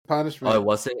administrative punishment. Oh, it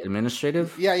was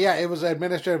administrative? Yeah. It was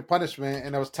administrative punishment,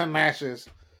 and it was 10 lashes.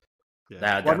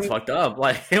 Yeah. That's fucked up.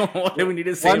 Like, what do we need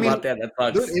to say about that? That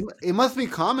sucks. Dude, it must be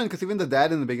common because even the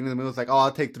dad in the beginning of the movie was like, "Oh,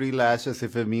 I'll take 3 lashes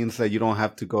if it means that you don't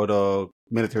have to go to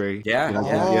military." Yeah.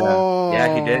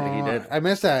 Yeah, he did. I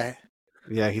missed that.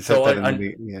 Yeah, he said that in the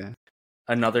movie.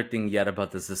 Another thing yet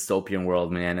about this dystopian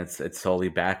world, man, it's totally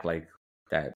back like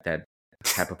that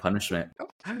type of punishment.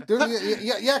 Dude,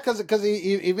 yeah, because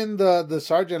even the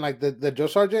sergeant, like the Joe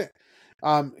sergeant,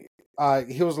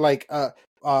 he was like,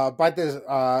 bite this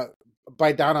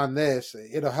bite down on this.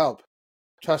 It'll help.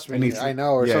 Trust And me, I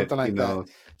know, or something like that.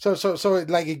 know. So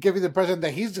like it gives you the impression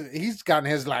that he's gotten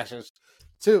his lashes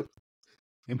too.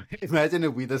 Imagine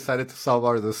if we decided to solve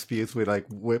our disputes with like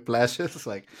whiplashes.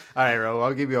 Like, all right, Ro,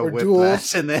 I'll give you a Or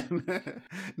whiplash, duels. and then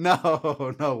no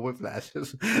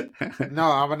whiplashes. No,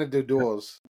 I'm gonna do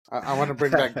duels. I want to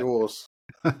bring back duels.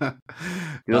 Those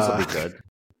will be good.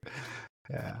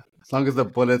 Yeah, as long as the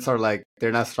bullets are like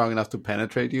they're not strong enough to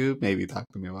penetrate you, maybe talk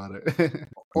to me about it.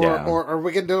 Or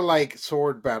we can do like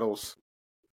sword battles.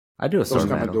 I do a Those sword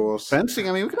kind of battle. duels. Fencing,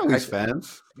 I mean, we can always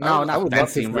fence. No, I not would love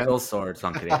to fencing. fence. Real swords.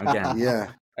 I'm kidding. Again,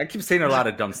 Yeah. I keep saying a lot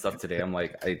of dumb stuff today. I'm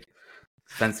like,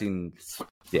 fencing.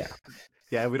 Yeah.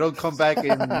 Yeah, we don't come back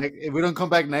if we don't come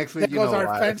back next week. There goes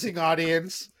our fencing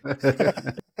audience.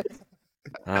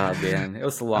 Ah, man, it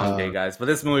was a long day, guys. But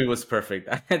this movie was perfect.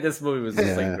 This movie was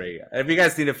just like great. If you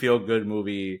guys need a feel good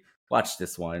movie, watch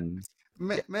this one.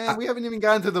 Man, we haven't even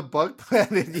gotten to the bug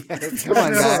planet yet. Come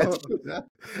on, guys.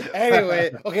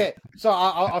 Anyway, okay, so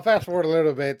I'll fast forward a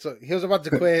little bit. So he was about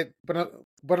to quit.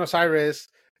 Buenos Aires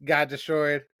got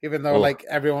destroyed, even though like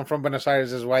everyone from Buenos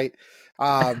Aires is white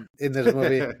in this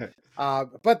movie.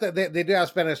 But they do have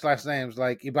Spanish last names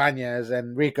like Ibanez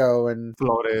and Rico and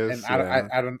Flores. And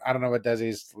I don't know what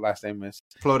Desi's last name is.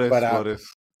 Flores. But,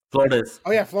 Flores.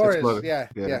 Oh yeah, Flores. Flores. Yeah,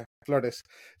 Flores.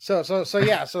 So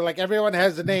yeah, so like everyone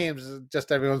has the names,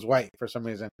 just everyone's white for some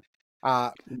reason.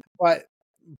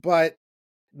 But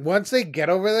once they get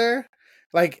over there,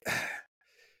 like,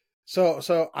 so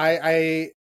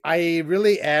I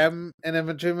really am an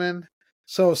infantryman.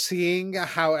 So seeing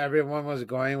how everyone was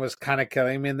going was kind of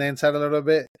killing me in the inside a little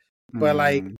bit. But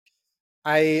like,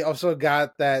 I also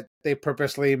got that they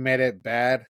purposely made it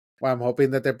bad. Well, I'm hoping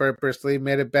that they purposely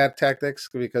made it bad tactics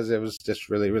because it was just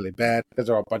really, really bad because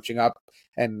they're all bunching up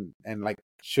and like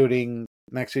shooting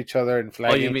next to each other and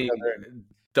flagging you mean each other.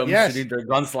 Them shooting their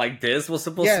guns like this was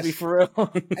supposed to be for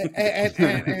real?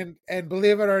 and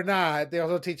believe it or not, they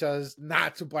also teach us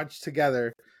not to bunch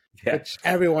together, which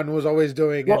everyone was always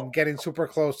doing and getting super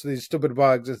close to these stupid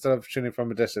bugs instead of shooting from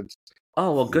a distance.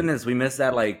 Oh well, goodness, we missed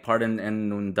that like part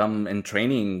in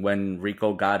training when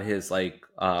Rico got his like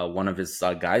one of his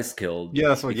guys killed.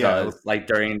 Yeah, so because like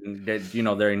during that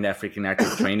freaking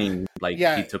active training, like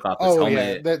he took off his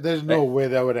helmet. Yeah. There's no way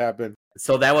that would happen.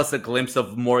 So that was a glimpse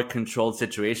of more controlled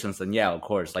situations, and of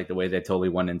course, like the way they totally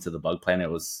went into the bug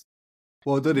planet was.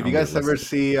 Well, dude, if you guys ever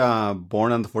see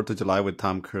Born on the 4th of July with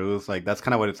Tom Cruise, like that's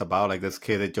kind of what it's about. Like this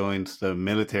kid that joins the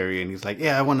military and he's like,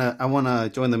 yeah, I wanna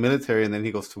join the military, and then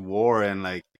he goes to war, and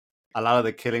like a lot of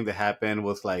the killing that happened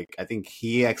was like I think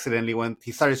he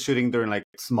started shooting during like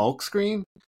smoke screen,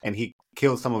 and he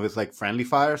killed some of his like friendly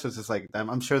fire. So it's just like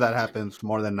I'm sure that happens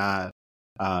more than not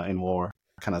in war.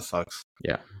 Kind of sucks.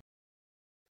 Yeah.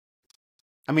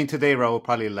 I mean, today,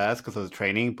 probably less because of the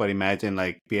training, but imagine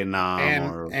like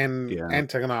Vietnam and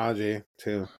technology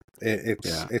too.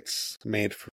 It's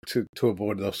made to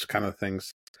avoid those kind of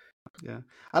things. Yeah,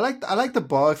 I like the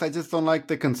bugs. I just don't like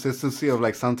the consistency of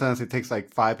like sometimes it takes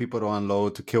like 5 people to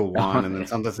unload to kill one, and then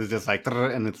sometimes it's just like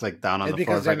and it's like down on the floor.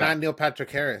 Because they're not Neil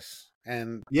Patrick Harris,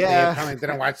 and they apparently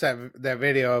didn't watch that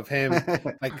video of him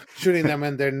like shooting them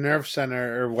in their nerve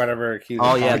center or whatever.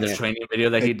 The training video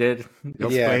that he did.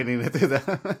 Explaining it to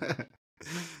them.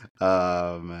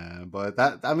 Oh man, but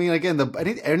that I mean, again,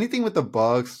 anything with the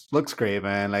bugs looks great,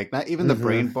 man. Like not even the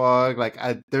brain bug. Like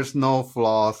there's no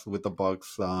flaws with the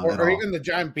bugs, or even the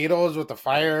giant beetles with the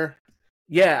fire.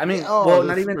 Yeah, I mean,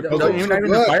 not even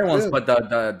the fire ones, but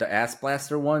the ass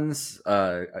blaster ones,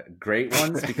 great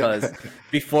ones because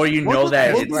before you know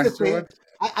that it's.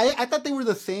 I thought they were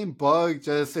the same bug,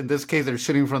 just in this case they're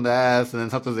shooting from the ass, and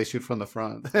then sometimes they shoot from the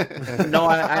front. No,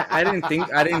 I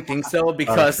didn't think so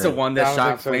because the one that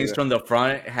shot flames from the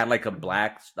front had like a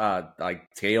black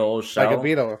like tail shell, like a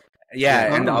beetle.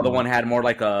 Yeah, and the other one had more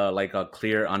like a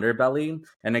clear underbelly.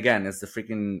 And again, it's the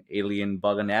freaking alien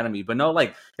bug anatomy. But no,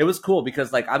 like it was cool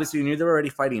because like obviously you knew they were already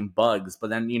fighting bugs, but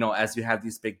then as you have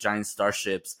these big giant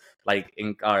starships like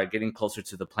getting closer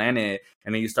to the planet,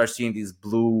 and then you start seeing these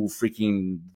blue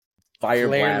freaking fire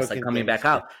blasts like coming back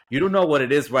out. You don't know what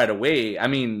it is right away. I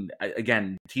mean,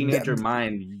 again, teenager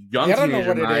mind, young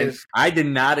teenager mind. I did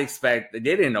not expect. They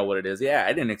didn't know what it is. Yeah,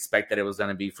 I didn't expect that it was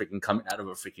gonna be freaking coming out of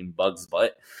a freaking bug's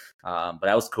butt. But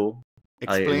that was cool.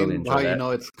 Explain how you know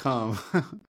it's come.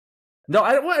 No,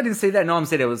 I didn't say that. No, I'm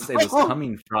saying it was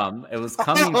coming from. It was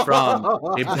coming from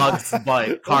a bug's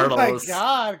butt, Carlos. Oh my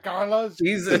God, Carlos!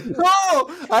 Jesus. No,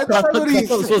 I thought that's what he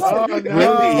Carlos said. was Oh, really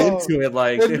no. into it.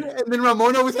 Like, And then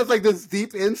Ramon always has like this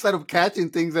deep insight of catching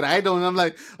things that I don't. And I'm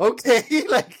like, okay,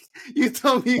 like you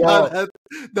tell me how that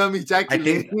dumb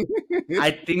ejaculating.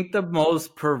 I think the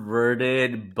most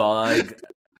perverted bug,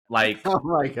 like, Oh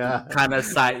my God. kind of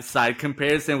side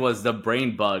comparison was the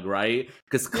brain bug, right?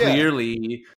 Because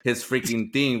clearly his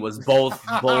freaking thing was both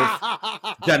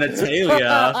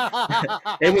genitalia.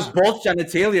 It was both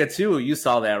genitalia too. You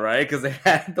saw that, right? Because they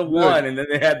had the one, and then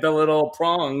they had the little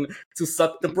prong to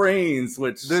suck the brains.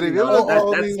 Which Dude, you know,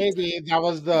 that's maybe that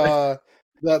was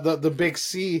the big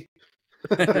C.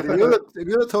 Dude, if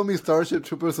you would have told me Starship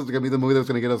Troopers was gonna be the movie that was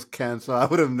gonna get us canceled, I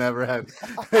would have never had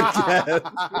guessed.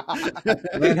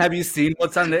 Man, have you seen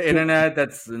what's on the internet?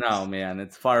 No, man,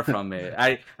 it's far from it.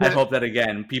 I hope that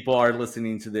again, people are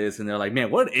listening to this and they're like, man,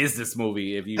 what is this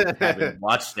movie? If you haven't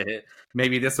watched it,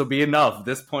 maybe this will be enough.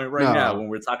 This point now, when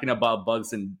we're talking about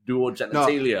bugs and dual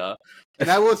genitalia. And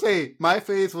I will say, my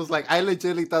face was like, I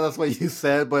legitimately thought that's what you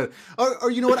said, but or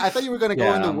you know what? I thought you were gonna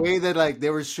go in the way that like they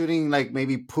were shooting like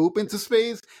maybe poop into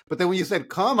space, but then when you said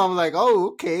 "come," I'm like, oh,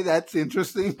 okay, that's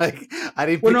interesting. Like I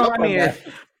didn't pick up on that.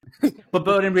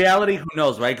 But in reality, who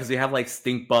knows, right? Because you have like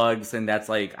stink bugs, and that's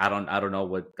like I don't know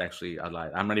what actually.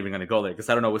 I'm not even gonna go there because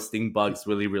I don't know what stink bugs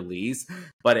really release.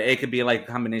 But it could be like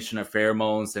a combination of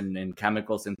pheromones and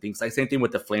chemicals and things. Like same thing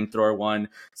with the flamethrower one.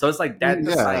 So it's like that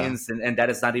the science and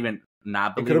that is not even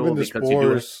not believable because you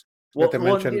do it. That they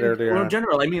mentioned earlier. Well, in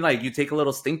general, I mean, like you take a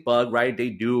little stink bug, right? They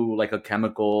do like a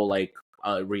chemical like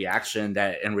reaction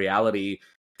that in reality.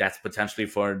 That's potentially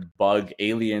for a bug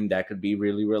alien that could be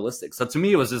really realistic. So to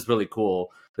me, it was just really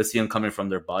cool to see them coming from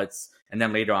their butts. And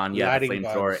then later on, the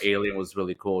flamethrower alien was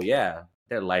really cool. Yeah,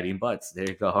 they're lighting butts. There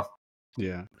you go.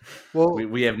 Yeah. Well,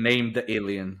 we have named the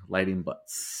alien lighting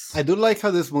butts. I do like how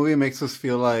this movie makes us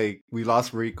feel like we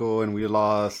lost Rico and we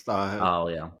lost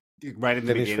right in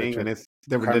the beginning, and it's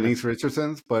they were Denise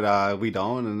Richardson's, but we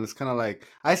don't. And it's kind of like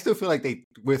I still feel like they,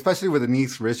 especially with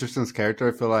Denise Richardson's character,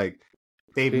 I feel like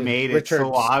they made it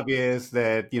so obvious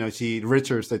that, you know,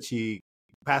 that she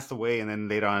passed away, and then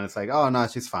later on it's like, oh no,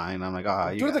 she's fine. I'm like,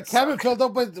 oh, dude, the cabin filled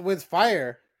up with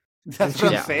fire. That's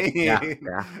what I'm saying. Yeah.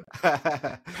 And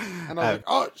I was like,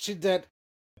 oh, she's dead.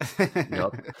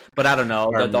 Yep. But I don't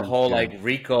know, the whole like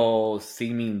Rico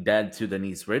seeming dead to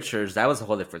Denise Richards, that was a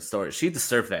whole different story. She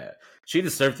deserved that. She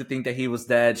deserved to think that he was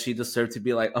dead. She deserved to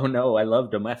be like, oh no, I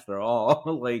loved him after all.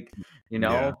 Like, you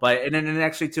know. But and then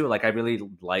actually too, like I really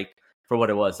like, for what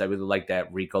it was, I really like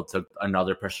that Rico took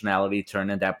another personality turn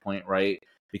at that point, right?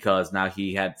 Because now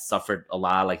he had suffered a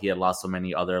lot, like he had lost so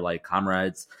many other like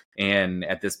comrades, and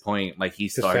at this point, like he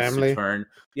starts to turn,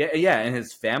 and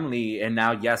his family, and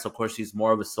now, yes, of course, he's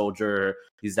more of a soldier.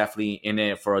 He's definitely in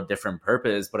it for a different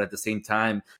purpose, but at the same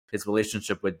time, his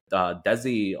relationship with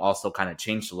Desi also kind of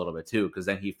changed a little bit too, because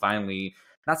then he finally,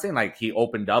 not saying like he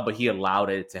opened up, but he allowed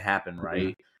it to happen,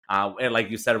 right? Mm-hmm. And like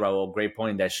you said, Raul, great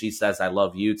point that she says, I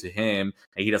love you to him,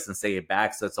 and he doesn't say it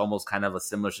back. So it's almost kind of a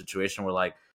similar situation where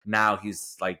like now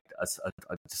he's like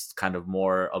just kind of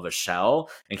more of a shell,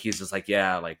 and he's just like,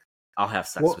 yeah, like I'll have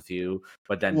sex with you.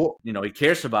 But then, you know, he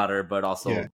cares about her, but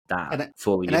also not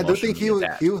fully. And I do think he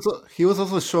was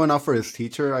also showing up for his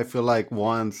teacher. I feel like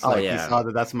once he saw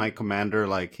that that's my commander,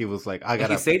 like he was like, I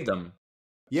gotta. He saved him.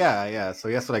 Yeah. So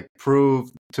he has to like prove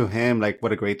to him like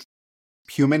what a great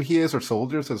human he is, or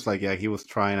soldier. So it's like, yeah, he was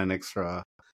trying an extra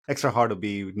hard to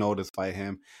be noticed by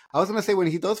him. I was gonna say, when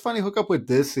he does finally hook up with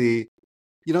Dizzy,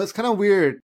 you know, it's kind of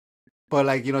weird, but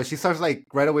like, you know, she starts like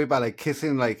right away by like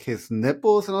kissing like his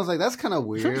nipples, and I was like, that's kind of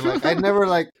weird. Like I never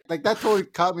like that totally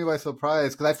caught me by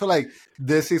surprise, because I feel like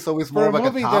Dizzy's always more of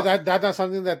like a top. That's not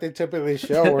something that they typically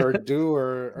show or do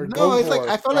or no, go it's for like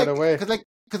I feel right like away.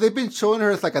 because they've been showing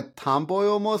her as like a tomboy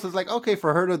almost. It's like, okay,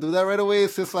 for her to do that right away,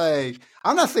 it's just like,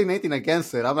 I'm not saying anything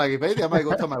against it. I'm like, if anything, I might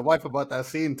go tell my wife about that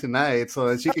scene tonight so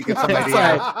that she can get some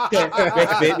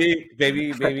idea.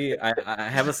 Baby, I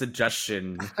have a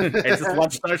suggestion. I just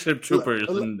watched Starship Troopers,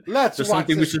 and there's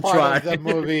something we should try. The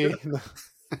movie.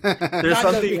 There's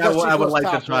something I would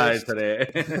like to try today.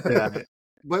 Yeah.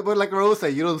 But like Rose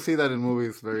said, you don't see that in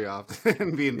movies very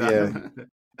often being done. Yeah.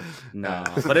 No,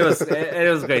 but it was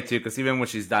great too, because even when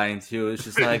she's dying too, it's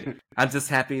just like, I'm just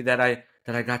happy that I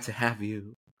got to have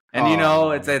you, and you know,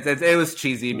 it was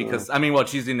cheesy because I mean, well,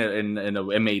 cheesy in a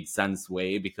it made sense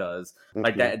way, because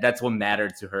like that's what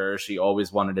mattered to her. She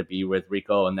always wanted to be with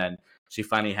Rico, and then she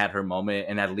finally had her moment,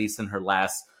 and at least in her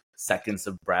last seconds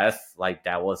of breath, like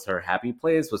that was her happy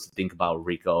place, was to think about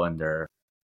Rico and their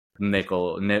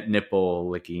nipple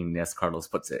licking, as Carlos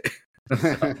puts it.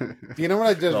 So, Do you know what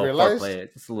I just little realized?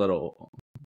 foreplay, just a little.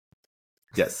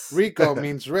 Yes. Rico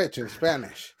means rich in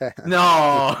Spanish.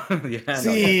 No. Yeah. No.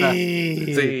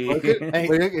 See, See.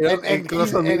 It could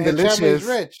also mean his family's delicious.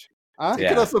 rich. Huh? It could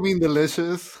Yeah. also mean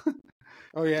delicious.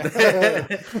 Oh yeah.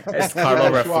 As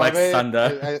Carlo reflects Suave,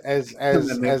 Sunda.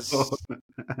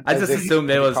 I just they assumed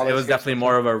it was call us here definitely sometimes.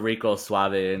 more of a Rico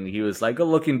Suave, and he was like a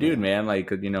looking dude, man.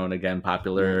 Like, you know, and again,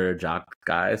 popular jock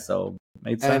guy, so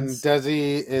made And sense.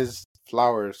 Desi is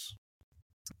flowers.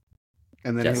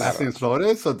 And then Yes. he was in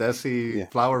Florida, so Desi Yeah.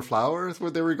 Flower is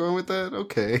where they were going with that?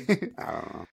 Okay. I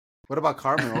don't know. What about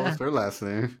Carmen? What was her last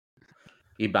name?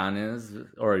 Ibanez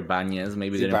or Ibanez.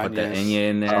 Maybe they didn't put the Ibanez. Enya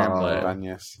in there, but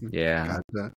Ibanez. yeah.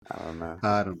 Gotcha. I don't know.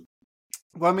 I don't.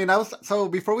 Well, I mean, so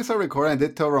before we started recording, I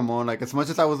did tell Ramon, like, as much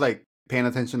as I was like paying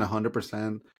attention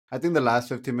 100%, I think the last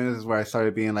 15 minutes is where I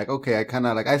started being like, okay, I kind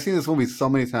of like, I've seen this movie so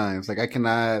many times, like I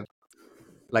cannot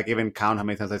like even count how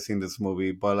many times I've seen this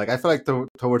movie, but like I feel like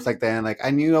towards like the end, like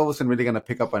I knew I wasn't really gonna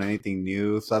pick up on anything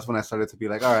new, so that's when I started to be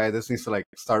like, all right, this needs to like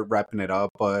start wrapping it up.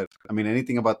 But I mean,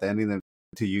 anything about the ending that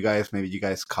to you guys, maybe you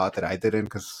guys caught that I didn't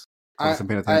because I wasn't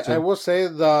paying attention. I will say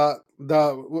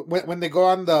when they go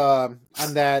on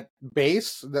that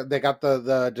base, they got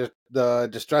the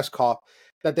distress call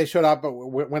that they showed up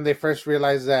when they first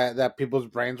realized that people's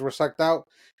brains were sucked out,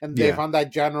 and they found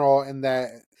that general in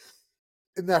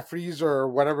that freezer or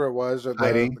whatever it was, or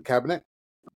the cabinet.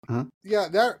 Uh-huh. Yeah,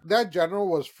 that general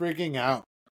was freaking out,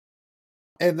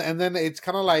 and then it's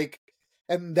kind of like,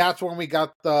 and that's when we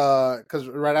got because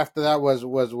right after that was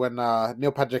when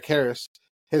Neil Patrick Harris,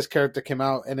 his character, came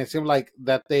out, and it seemed like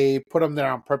that they put him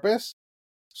there on purpose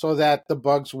so that the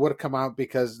bugs would come out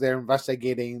because they're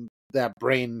investigating that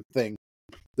brain thing,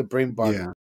 the brain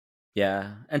bug.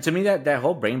 Yeah, and to me that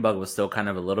whole brain bug was still kind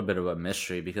of a little bit of a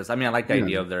mystery because I mean I like the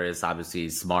idea of there is obviously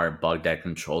smart bug that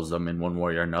controls them in one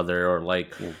way or another, or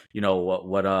like you know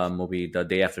what movie The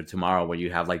Day After Tomorrow where you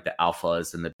have like the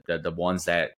alphas and the ones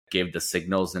that give the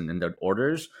signals and the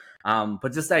orders,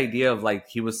 but just the idea of like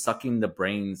he was sucking the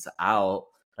brains out.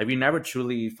 Like we never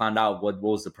truly found out what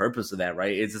was the purpose of that,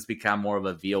 right? It's just become more of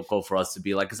a vehicle for us to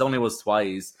be like, because it only was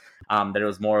twice that it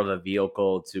was more of a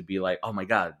vehicle to be like, oh my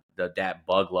god, that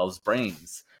bug loves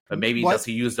brains. But maybe does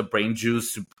he use the brain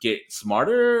juice to get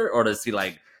smarter, or does he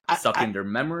like suck in their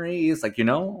memories? Like, you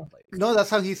know? Like, no, that's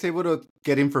how he's able to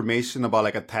get information about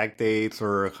like attack dates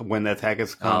or when the attack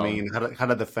is coming, how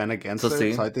to defend against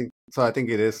it. So I think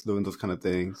it is doing those kind of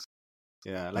things.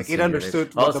 Yeah, like it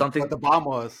understood what the bomb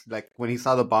was. Like when he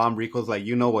saw the bomb, Rico's like,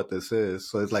 you know what this is.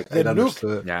 So it's like it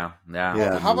understood. Yeah.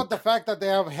 How about the fact that they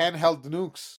have handheld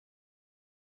nukes?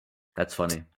 That's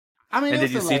funny. I mean, and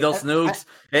did you see those nukes?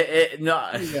 No,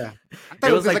 yeah,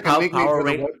 it was like how Power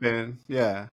Rangers.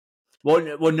 Yeah.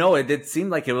 Well, no, it did seem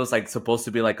like it was like supposed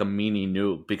to be like a mini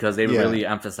nuke because they really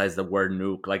emphasized the word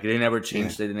nuke. Like they never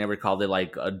changed it; they never called it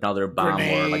like another bomb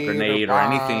or like grenade or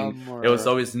anything. It was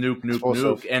always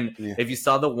nuke. And if you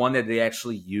saw the one that they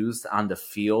actually used on the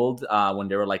field when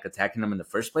they were like attacking them in the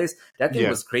first place, that thing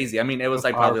was crazy. I mean, it was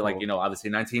like probably like, you know, obviously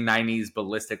 1990s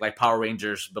ballistic, like Power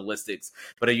Rangers ballistics.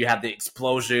 But then you had the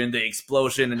explosion,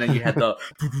 and then you had the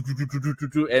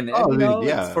and you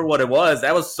know, for what it was,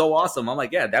 that was so awesome. I'm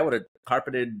like, yeah, that would have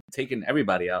carpeted, taking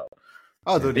everybody out.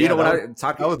 Oh, dude, you know what I'm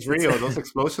talking? That was real. Those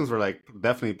explosions were like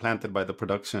definitely planted by the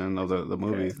production of the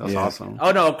movie. That's awesome.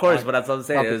 Oh no, of course, but that's what I'm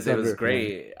saying. It was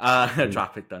great.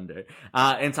 Tropic Thunder.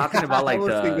 And talking about like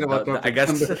I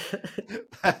guess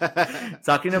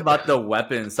talking about the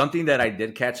weapons. Something that I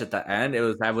did catch at the end.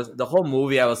 I was the whole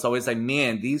movie. I was always like,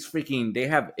 man, these freaking they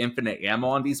have infinite ammo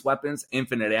on these weapons,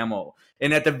 infinite ammo.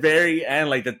 And at the very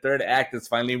end, like the third act is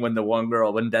finally when the one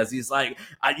girl, when Desi's like,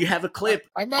 you have a clip.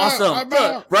 Awesome.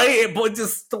 Right? But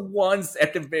just the ones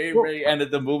at the very end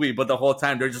of the movie. But the whole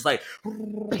time, they're just like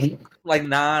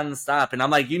nonstop. And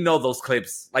I'm like, you know those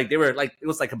clips. Like, they were like, it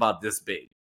was like about this big.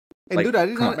 And like, dude, I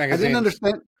didn't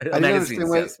understand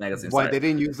why they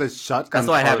didn't use the shotgun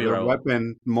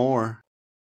weapon more.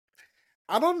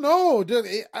 I don't know, dude.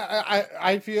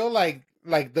 I feel like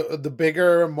the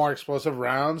bigger, more explosive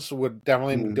rounds would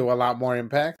definitely do a lot more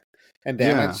impact and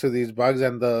damage to these bugs,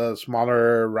 and the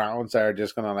smaller rounds that are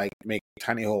just gonna like make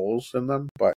tiny holes in them.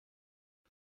 But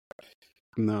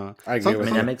no, I agree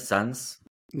with that makes sense.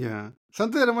 Yeah,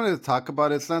 something that I wanted to talk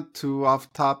about. It's not too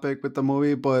off topic with the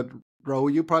movie, but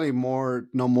Raul, you probably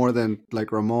know more than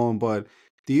like Ramon. But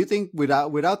do you think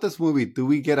without this movie, do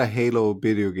we get a Halo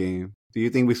video game? Do you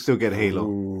think we still get Halo?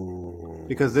 Ooh.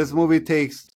 Because this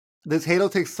Halo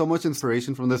takes so much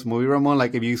inspiration from this movie, Ramon.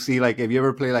 Like if you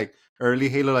ever play like early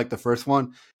Halo, like the first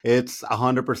one, it's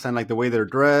 100% like the way they're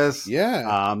dressed.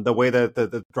 Yeah. The way that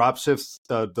the drop shifts,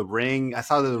 the ring. I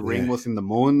saw that the ring Yeah. was in the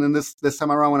moon in this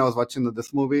time around when I was watching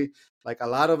this movie. Like a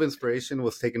lot of inspiration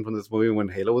was taken from this movie when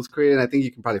Halo was created. I think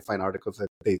you can probably find articles that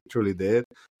they truly did.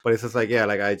 But it's just like, yeah,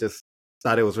 like I just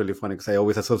thought it was really funny because I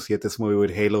always associate this movie with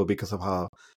Halo because of how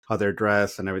they're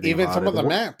dressed and everything. Even about some it. of the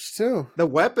maps too. The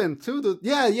weapon too.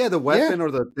 The weapon or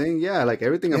the thing. Yeah, like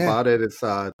everything about it. It's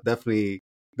definitely.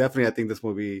 I think this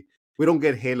movie. We don't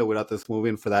get Halo without this movie,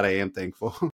 and for that I am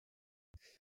thankful.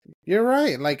 You're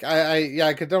right. Like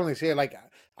I could definitely see it. Like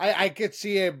I could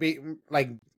see it be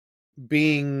like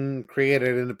being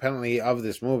created independently of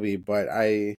this movie, but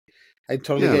I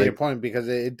totally Yeah, get your like point because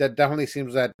it that definitely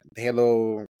seems that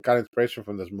Halo got inspiration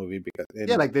from this movie because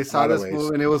in like they a saw lot of this ways.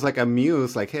 movie and it was like a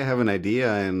muse, like, hey, I have an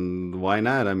idea, and why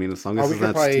not? I mean, as long Or as we it's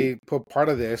could not steep. probably put part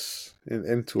of this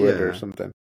into it or Yeah.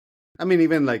 something. I mean,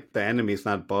 even like the enemies,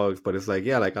 not bugs, but it's like,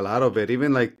 yeah, like a lot of it,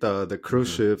 even like the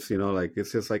cruise Mhm. ships, you know, like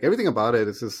it's just like everything about it.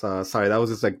 It's just sorry, that was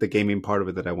just like the gaming part of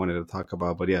it that I wanted to talk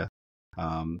about. But yeah,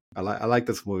 I like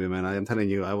this movie, man. I am telling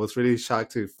you, I was really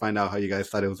shocked to find out how you guys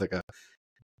thought it was like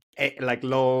like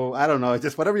low. I don't know,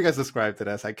 just whatever you guys described it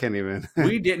as. I can't even.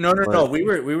 We did no. But We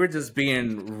were just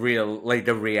being real, like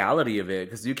the reality of it,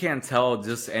 because you can't tell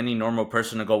just any normal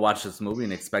person to go watch this movie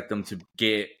and expect them to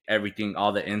get everything,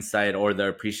 all the insight or the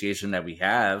appreciation that we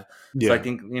have. So I yeah,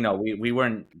 think we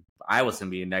weren't. I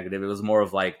wasn't being negative. It was more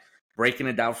of like breaking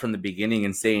it down from the beginning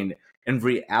and saying, in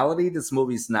reality, this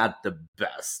movie's not the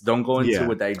best. Don't go into yeah,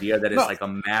 with the idea that it's No, like a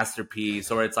masterpiece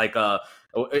or it's like a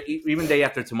even Day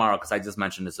After Tomorrow, because I just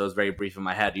mentioned this, so it was very brief in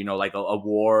my head. Like a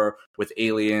war with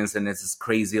aliens, and it's this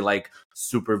crazy, like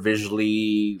super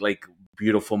visually, like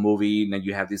beautiful movie, and then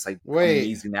you have these like wait.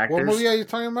 amazing What actors. movie are you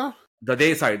talking about?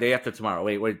 Day After Tomorrow.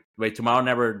 Wait, Tomorrow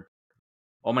Never.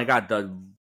 Oh my God, the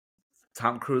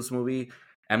Tom Cruise movie,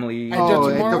 Edge of oh,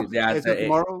 Emily. Tomorrow? Yeah, it's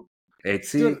tomorrow.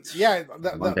 Dude, yeah,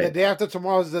 one the day. day after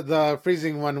tomorrow is the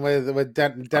freezing one with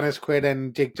Dennis Quaid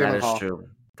and Jake That is Gyllenhaal. true.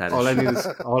 That is All I true. need is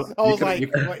all I you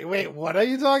was could like, wait, what are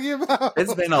you talking about?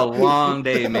 It's been a long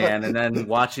day, man, and then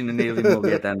watching the alien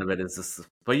movie at the end of it is just.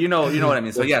 But you know what I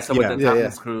mean. So yeah, so with yeah.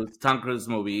 the Yeah. Tom Cruise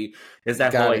movie is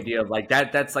that whole Got it. idea of like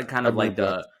that. That's like kind of I'm like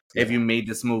impressed. if Yeah. you made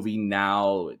this movie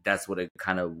now, that's what it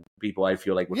kind of people I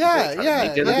feel like would people Yeah, would try to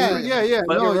make yeah, it I think, be. yeah. yeah,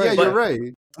 But no, You're yeah, right. you're but right.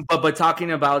 but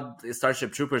talking about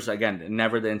Starship Troopers again,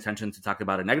 never the intention to talk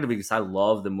about it negatively because I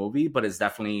love the movie, but it's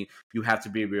definitely you have to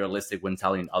be realistic when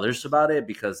telling others about it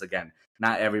because again,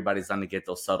 not everybody's gonna get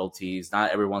those subtleties.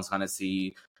 Not everyone's gonna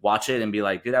watch it and be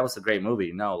like, dude, that was a great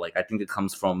movie. No, like I think it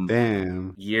comes from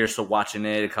Damn. years of watching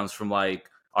it. It comes from like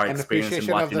our An experience in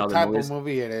appreciation of watching the other type of movies.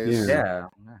 movie it is. Yeah.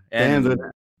 Yeah, Damn, and dude.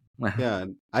 Yeah,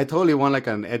 I totally want like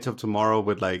an Edge of Tomorrow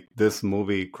with like this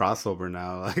movie crossover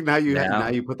now. Like now yeah.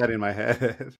 you put that in my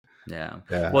head. Yeah.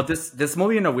 Yeah. Well, this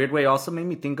movie in a weird way also made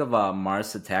me think of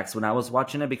Mars Attacks when I was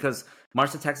watching it because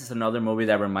Mars Attacks is another movie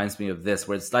that reminds me of this,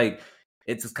 where it's like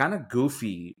it's kind of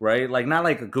goofy, right? Like not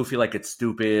like a goofy like it's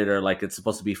stupid or like it's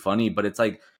supposed to be funny, but it's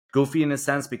like goofy in a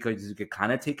sense because you could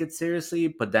kind of take it seriously,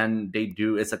 but then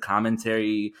it's a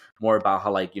commentary more about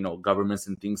how like governments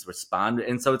and things respond,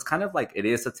 and so it's kind of like it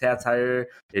is a satire,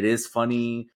 it is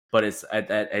funny, but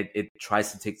it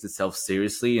tries to take itself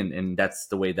seriously, and that's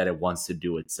the way that it wants to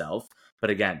do itself. But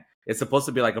again, it's supposed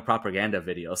to be like a propaganda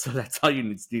video, so that's all you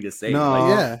need to say. Like, No.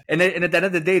 Yeah. and at the end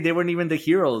of the day, they weren't even the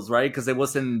heroes, right? Because it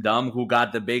wasn't Dumb who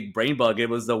got the big brain bug. It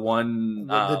was the one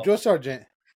The drill sergeant.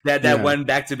 that Yeah. went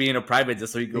back to being a private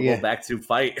just so he could go Yeah. back to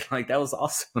fight. Like that was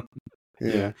awesome.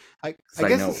 Yeah. I It's I like,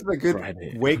 guess no, this is a good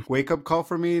private. wake up call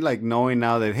for me, like knowing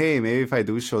now that hey, maybe if I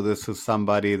do show this to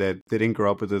somebody that didn't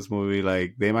grow up with this movie,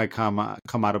 like they might come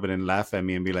out of it and laugh at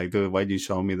me and be like, dude, why'd you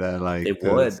show me that? Like, They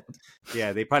 'cause, would.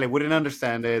 yeah, they probably wouldn't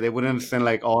understand it. They wouldn't understand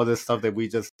like all this stuff that we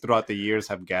just throughout the years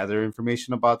have gathered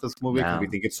information about this movie because we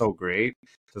Yeah. think it's so great.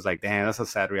 So it's like, damn, that's a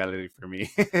sad reality for me.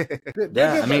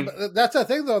 Yeah, I mean, But that's the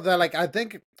thing though, that like I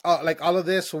think like all of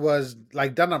this was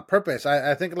like done on purpose.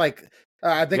 I think like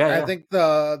I Yeah. think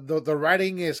the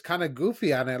writing is kind of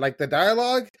goofy on it. Like the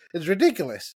dialogue is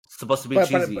ridiculous. It's supposed to be But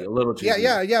cheesy, a little cheesy.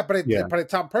 yeah. But Yeah.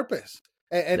 it's on purpose,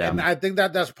 Yeah. and I think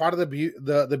that's part of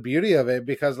the beauty of it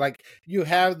because like you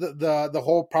have the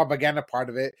whole propaganda part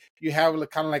of it. You have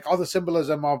kind of like all the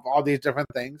symbolism of all these different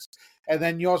things, and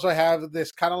then you also have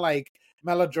this kind of like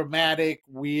melodramatic,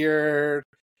 weird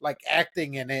like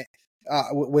acting in it.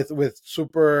 With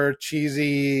super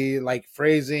cheesy like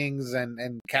phrasings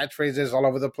and catchphrases all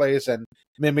over the place and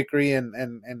mimicry and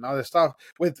other stuff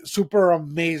with super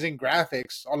amazing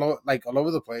graphics all over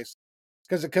the place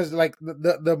because like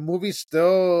the movie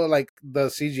still like the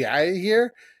CGI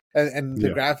here and the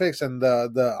graphics and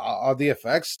the all the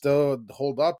effects still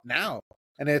hold up now.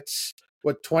 And it's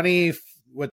what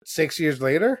 6 years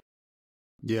later.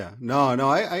 Yeah, no,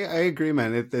 I agree,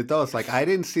 man. It does. Like, I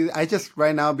didn't see. I just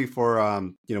right now before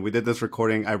we did this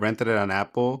recording, I rented it on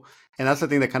Apple, and that's the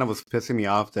thing that kind of was pissing me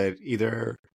off. That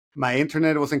either my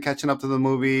internet wasn't catching up to the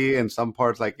movie, and some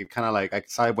parts like it kind of like I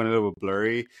saw it went a little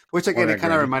blurry, which again it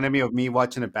kind of reminded me of me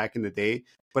watching it back in the day.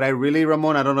 But I really,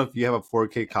 Ramon, I don't know if you have a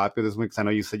 4K copy of this movie, because I know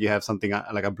you said you have something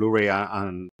like a Blu-ray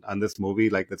on this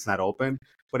movie, like that's not open.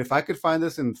 But if I could find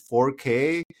this in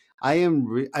 4K,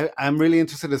 I'm really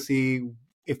interested to see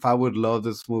if I would love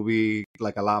this movie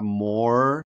like a lot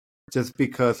more, just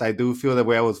because I do feel the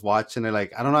way I was watching it,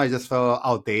 like I don't know, I just felt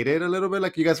outdated a little bit,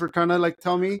 like you guys were trying to like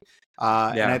tell me.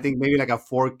 And I think maybe like a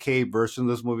 4K version of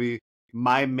this movie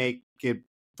might make it,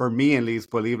 for me at least,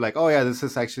 believe like, oh yeah, this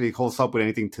is actually holds up with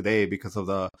anything today because of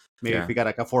the if we got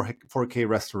like a 4K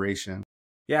restoration.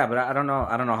 Yeah, but I don't know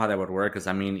how that would work, because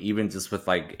I mean, even just with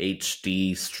like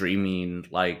HD streaming,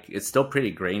 like it's still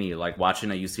pretty grainy. Like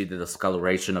watching it, you see the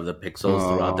discoloration of the pixels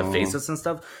throughout the faces and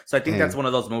stuff. So I think that's one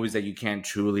of those movies that you can't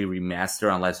truly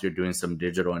remaster unless you're doing some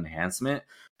digital enhancement.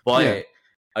 But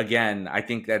again, I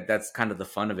think that's kind of the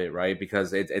fun of it, right?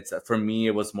 Because it's for me,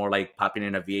 it was more like popping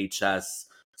in a VHS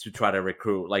to try to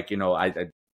recruit. Like, I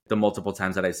the multiple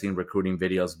times that I've seen recruiting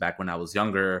videos back when I was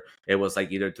younger, it was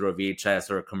like either through a VHS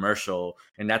or a commercial.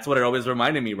 And that's what it always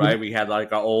reminded me, right? We had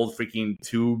like our old freaking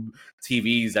tube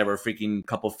TVs that were freaking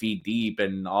couple feet deep,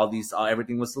 and all these,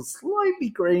 everything was so slightly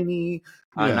grainy,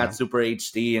 not super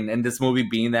HD. And this movie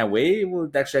being that way,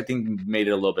 actually, I think made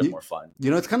it a little bit more fun.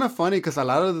 It's kind of funny because a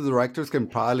lot of the directors can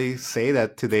probably say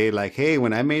that today, like, hey,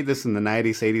 when I made this in the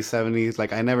 90s, 80s, 70s,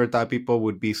 like I never thought people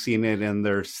would be seeing it in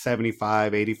their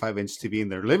 75, 85-inch TV in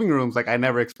their living rooms. Like I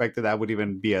never expected that would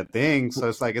even be a thing. So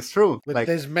it's like, it's true. With like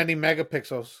this many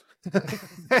megapixels.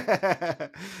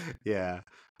 Yeah.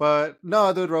 But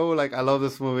no, dude, Raul, like I love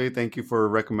this movie. Thank you for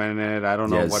recommending it. I don't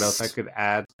know what else I could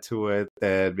add to it,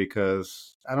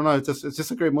 because I don't know. It's just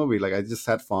a great movie. Like I just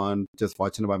had fun just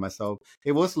watching it by myself.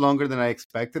 It was longer than I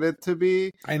expected it to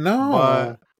be. I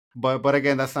know. But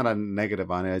again, that's not a negative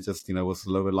on it. It just it was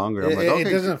a little bit longer. I'm like, okay.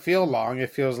 It doesn't feel long.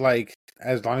 It feels like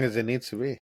as long as it needs to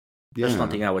be. There's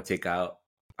nothing I would take out.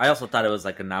 I also thought it was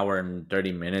like an hour and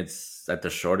 30 minutes at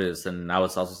the shortest, and I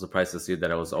was also surprised to see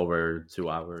that it was over 2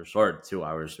 hours, or 2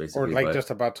 hours basically, or like just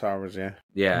about 2 hours.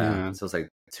 Yeah. So it's like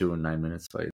 2 and 9 minutes,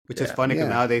 which is funny because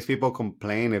nowadays people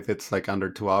complain if it's like under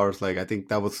 2 hours. Like I think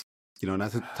that was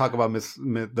not to talk about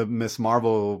the Miss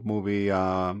Marvel movie,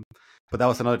 but that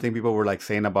was another thing people were like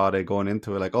saying about it going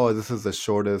into it, like, oh, this is the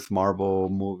shortest Marvel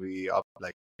movie up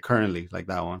like currently, like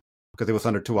that one. Because it was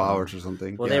under 2 hours or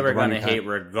something. Well, they were going to hate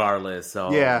regardless, so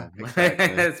exactly.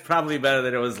 It's probably better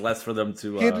that it was less for them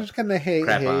to haters gonna hate.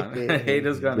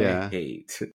 Haters gonna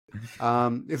hate.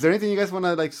 Is there anything you guys want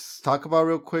to like talk about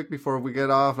real quick before we get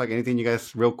off? Like anything you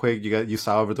guys real quick you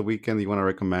saw over the weekend you want to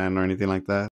recommend or anything like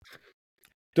that?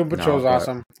 Doom Patrol's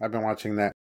awesome. I've been watching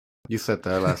that. You said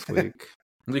that last week.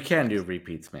 We can do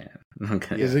repeats, man.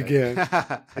 Okay. Yes, again.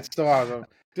 It's still awesome,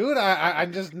 dude.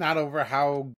 I'm just not over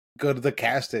how good the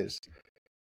cast is.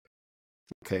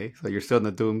 Okay, so you're still in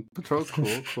the Doom Patrol.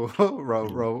 Cool.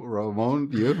 Ramon,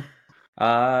 you?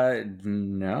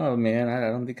 No, man. I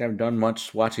don't think I've done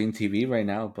much watching TV right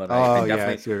now, but I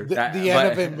definitely the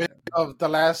end of the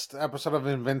last episode of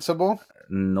Invincible.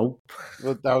 Nope,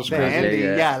 that was crazy.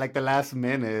 Ending, like the last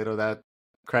minute of that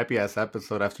crappy ass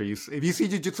episode. After if you see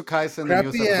Jujutsu Kaisen,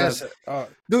 crappy ass,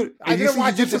 dude. I didn't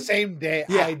watch it the same day.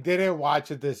 I didn't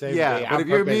watch it the same day. But if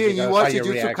you're me and you watch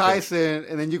Jujutsu Kaisen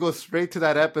and then you go straight to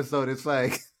that episode, it's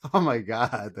like, oh my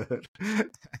god, dude.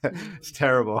 It's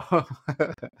terrible.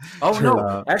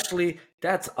 No, actually,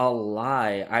 that's a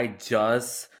lie. I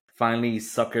just finally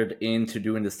suckered into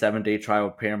doing the 7-day trial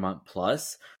of Paramount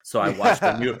Plus. So I watched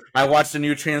the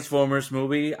new Transformers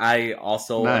movie. I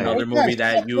also another movie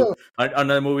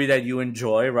that you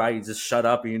enjoy, right? You just shut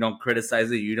up and you don't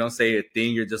criticize it. You don't say a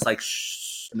thing. You're just like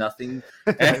shh, nothing.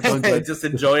 And just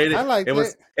enjoy it. I liked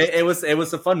it. It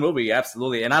was a fun movie,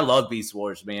 absolutely. And I love Beast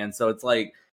Wars, man. So it's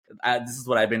like this is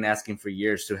what I've been asking for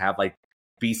years, to have like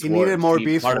Beast Wars. It needed more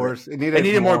Beast Wars. It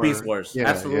needed more Beast Wars. Yeah,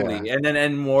 absolutely. Yeah.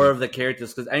 And more of the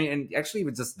characters, because and actually it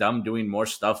was just them doing more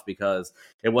stuff because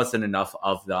it wasn't enough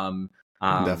of them.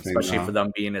 Especially for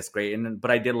them being as great.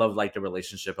 But I did love like the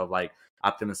relationship of like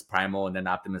Optimus Primal and then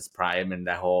Optimus Prime and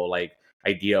that whole like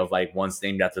idea of like one's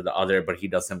named after the other, but he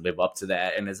doesn't live up to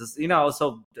that. And it's just,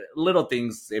 so little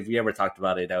things. If we ever talked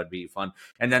about it, that would be fun.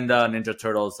 And then the Ninja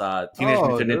Turtles, Teenage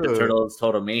Mutant Ninja Turtles,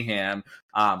 Total Mayhem,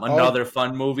 another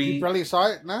fun movie. You barely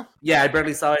saw it, no? Yeah, I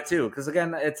barely saw it too. Because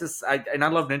again, it's just I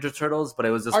love Ninja Turtles, but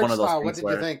it was just Art one of those style, things.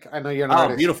 What did you think? I know you're an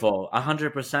artist. Beautiful,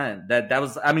 100%.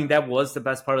 That was the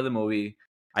best part of the movie.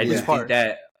 I just think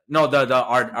that the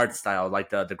art style, like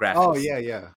the graphics. Oh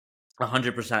yeah.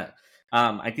 100%.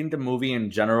 I think the movie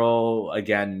in general,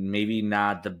 again, maybe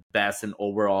not the best in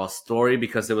overall story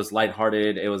because it was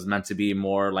lighthearted. It was meant to be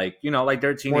more like, like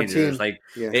they're teenagers.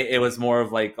 It was more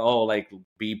of like,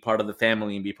 be part of the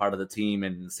family and be part of the team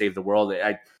and save the world.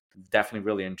 I definitely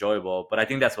really enjoyable, but I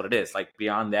think that's what it is. Like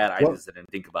beyond that, I just didn't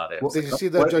think about it. Did you see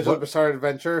the JoJo's Bizarre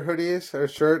Adventure hoodies or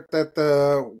shirt that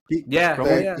he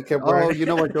kept wearing? Oh, you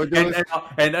know what JoJo's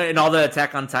and all the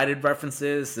Attack on Titan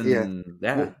references and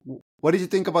What did you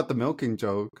think about the milking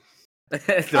joke?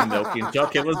 The milking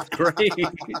joke, it was great.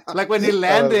 Like when he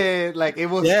landed, like it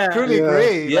was truly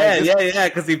great. Yeah,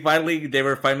 because they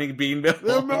were finally being milked.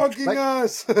 They're milking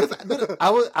us.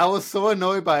 I was so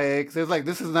annoyed by it because it was like,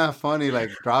 this is not funny. Like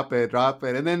drop it,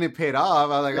 and then it paid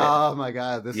off. I was like, oh my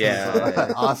god, this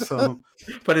is awesome.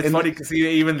 But it's funny because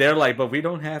even they're like, but we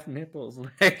don't have nipples,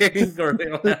 or they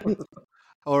don't have.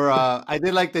 Or I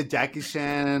did like the Jackie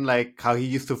Chan, like how he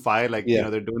used to fight, like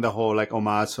they're doing the whole like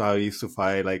homage to how he used to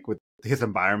fight, like with his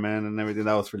environment and everything.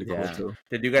 That was really cool too.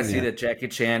 Did you guys see that Jackie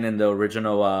Chan and the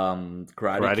original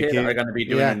Karate Kid are going to be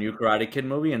doing a new Karate Kid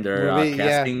movie, and they're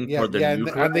casting for the new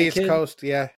Karate Kid on the East Coast?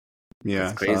 Yeah,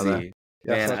 it's crazy.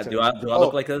 Man, do I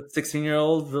look like a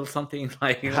 16-year-old or something?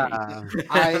 Like,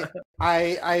 I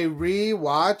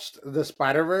rewatched the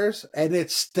Spider-Verse, and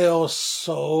it's still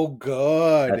so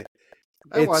good.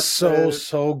 It's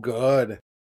so good.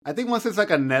 I think once it's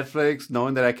like a Netflix,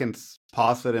 knowing that I can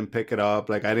pause it and pick it up,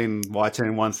 like I didn't watch it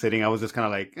in one sitting. I was just kind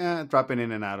of like dropping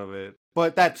in and out of it.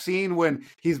 But that scene when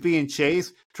he's being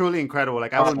chased, truly incredible.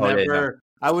 Like I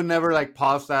would never like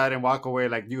pause that and walk away.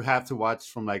 Like you have to watch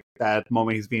from like that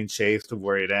moment he's being chased to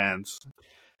where it ends.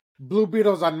 Blue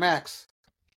Beetle's on Max.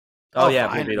 Oh yeah,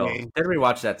 Blue Beetle. Didn't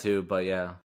rewatch that too, but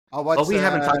yeah. I'll watch. But we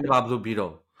haven't talked about Blue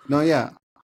Beetle. No, yeah.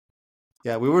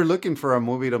 Yeah, we were looking for a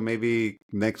movie to maybe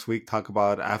next week talk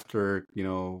about after,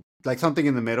 like something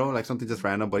in the middle, like something just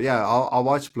random. But yeah, I'll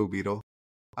watch Blue Beetle.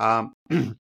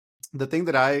 The thing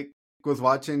that I was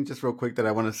watching, just real quick, that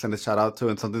I want to send a shout out to,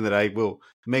 and something that I will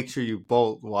make sure you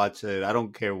both watch it. I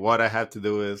don't care what I have to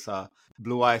do, is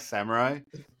Blue Eye Samurai.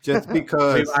 Just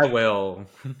because I will.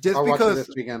 I'll watch it this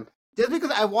weekend. Just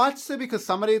because I watched it because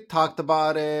somebody talked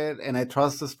about it and I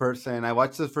trust this person. I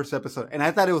watched the first episode and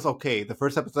I thought it was okay. The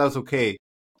first episode was okay.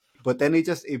 But then it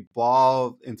just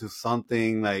evolved into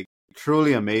something like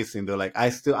truly amazing though. Like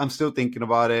I'm still thinking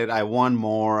about it. I want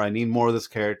more. I need more of this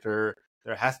character.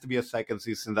 There has to be a second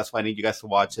season. That's why I need you guys to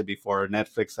watch it before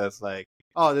Netflix says like,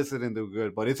 oh, this didn't do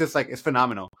good. But it's just like, it's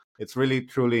phenomenal. It's really,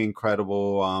 truly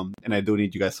incredible. And I do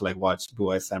need you guys to like watch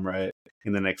Blue Eye Samurai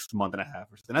in the next month and a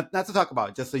half or so. Not to talk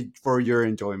about, just for your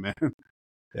enjoyment.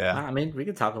 Yeah. I mean, we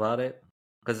can talk about it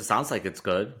because it sounds like it's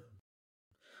good.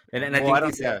 And I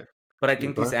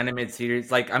think these animated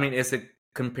series, like, I mean, is it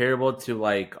comparable to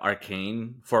like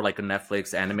Arcane for like a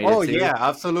Netflix animated series? Yeah,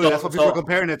 absolutely. That's what people are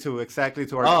comparing it to, exactly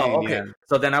to Arcane. Okay. Yeah.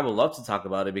 So then I would love to talk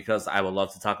about it because I would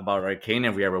love to talk about Arcane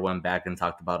if we ever went back and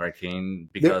talked about Arcane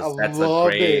because that's a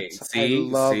great. I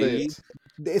love it.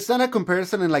 It's not a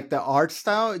comparison in like the art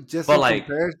style, just a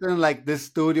comparison like this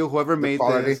studio, whoever made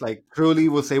this, like truly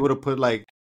was able to put like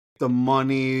the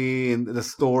money and the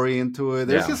story into it.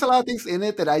 There's just a lot of things in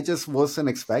it that I just wasn't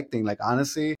expecting. Like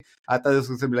honestly, I thought this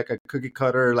was gonna be like a cookie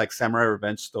cutter like samurai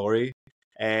revenge story,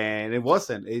 and it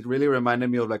wasn't. It really reminded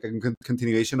me of like a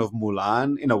continuation of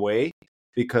Mulan in a way,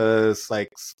 because like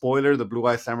spoiler, the Blue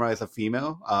Eye Samurai is a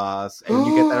female, and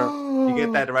you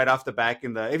get that right off the back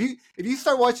in the. If you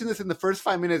start watching this in the first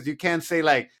 5 minutes, you can't say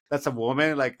like that's a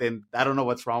woman. Like then I don't know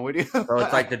what's wrong with you. So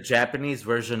it's like the Japanese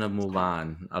version of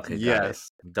Mulan. Okay,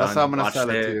 yes, that's how I'm gonna sell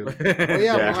it to you. Oh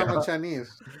yeah, Mulan was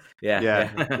Chinese. Yeah.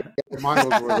 The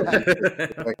Mongols were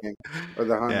or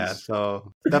the Huns. Yeah,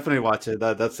 so definitely watch it.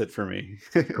 That's it for me.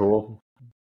 Cool.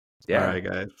 Yeah. All right,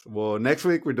 guys. Well, next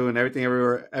week we're doing Everything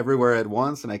Everywhere at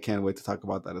Once, and I can't wait to talk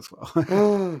about that as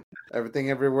well. Everything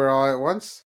Everywhere All at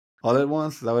Once? All at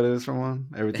Once? Is that what it is from one?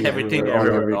 Everything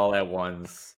Everywhere All at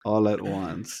Once. All at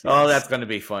Once. Yes. Oh, that's going to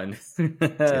be fun.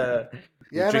 Yeah,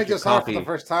 and I just saw it for the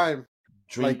first time.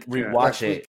 Rewatch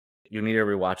it. You need to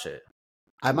rewatch it.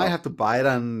 I might have to buy it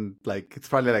on like it's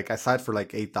probably like I saw it for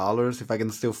like $8 if I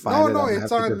can still find it. No, I might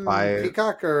it's have to just buy on it.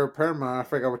 Peacock or Perma. I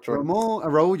forgot which one.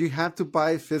 Ro, you have to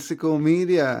buy physical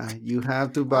media. You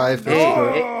have to buy I physical.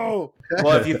 know.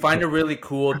 Well, if you find a really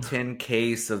cool tin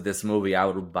case of this movie, I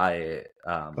would buy it.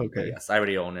 Okay. But yes, I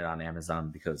already own it on Amazon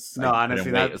because No, I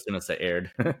honestly, couldn't wait as soon as it aired.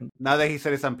 Now that he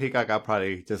said it's on Peacock, I'll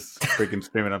probably just freaking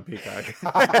stream it on Peacock.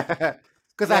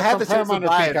 Because I had the chance to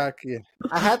buy it. Yeah.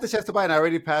 I had the chance to buy it, and I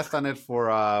already passed on it for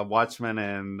Watchmen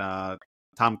and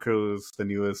Tom Cruise, the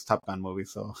newest Top Gun movie.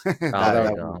 So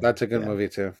That's a good Yeah. movie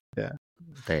too. Yeah.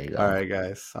 There you go. All right,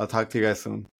 guys. I'll talk to you guys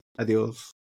soon.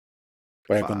 Adios.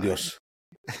 Vaya con Bye. Dios.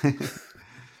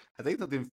 I think nothing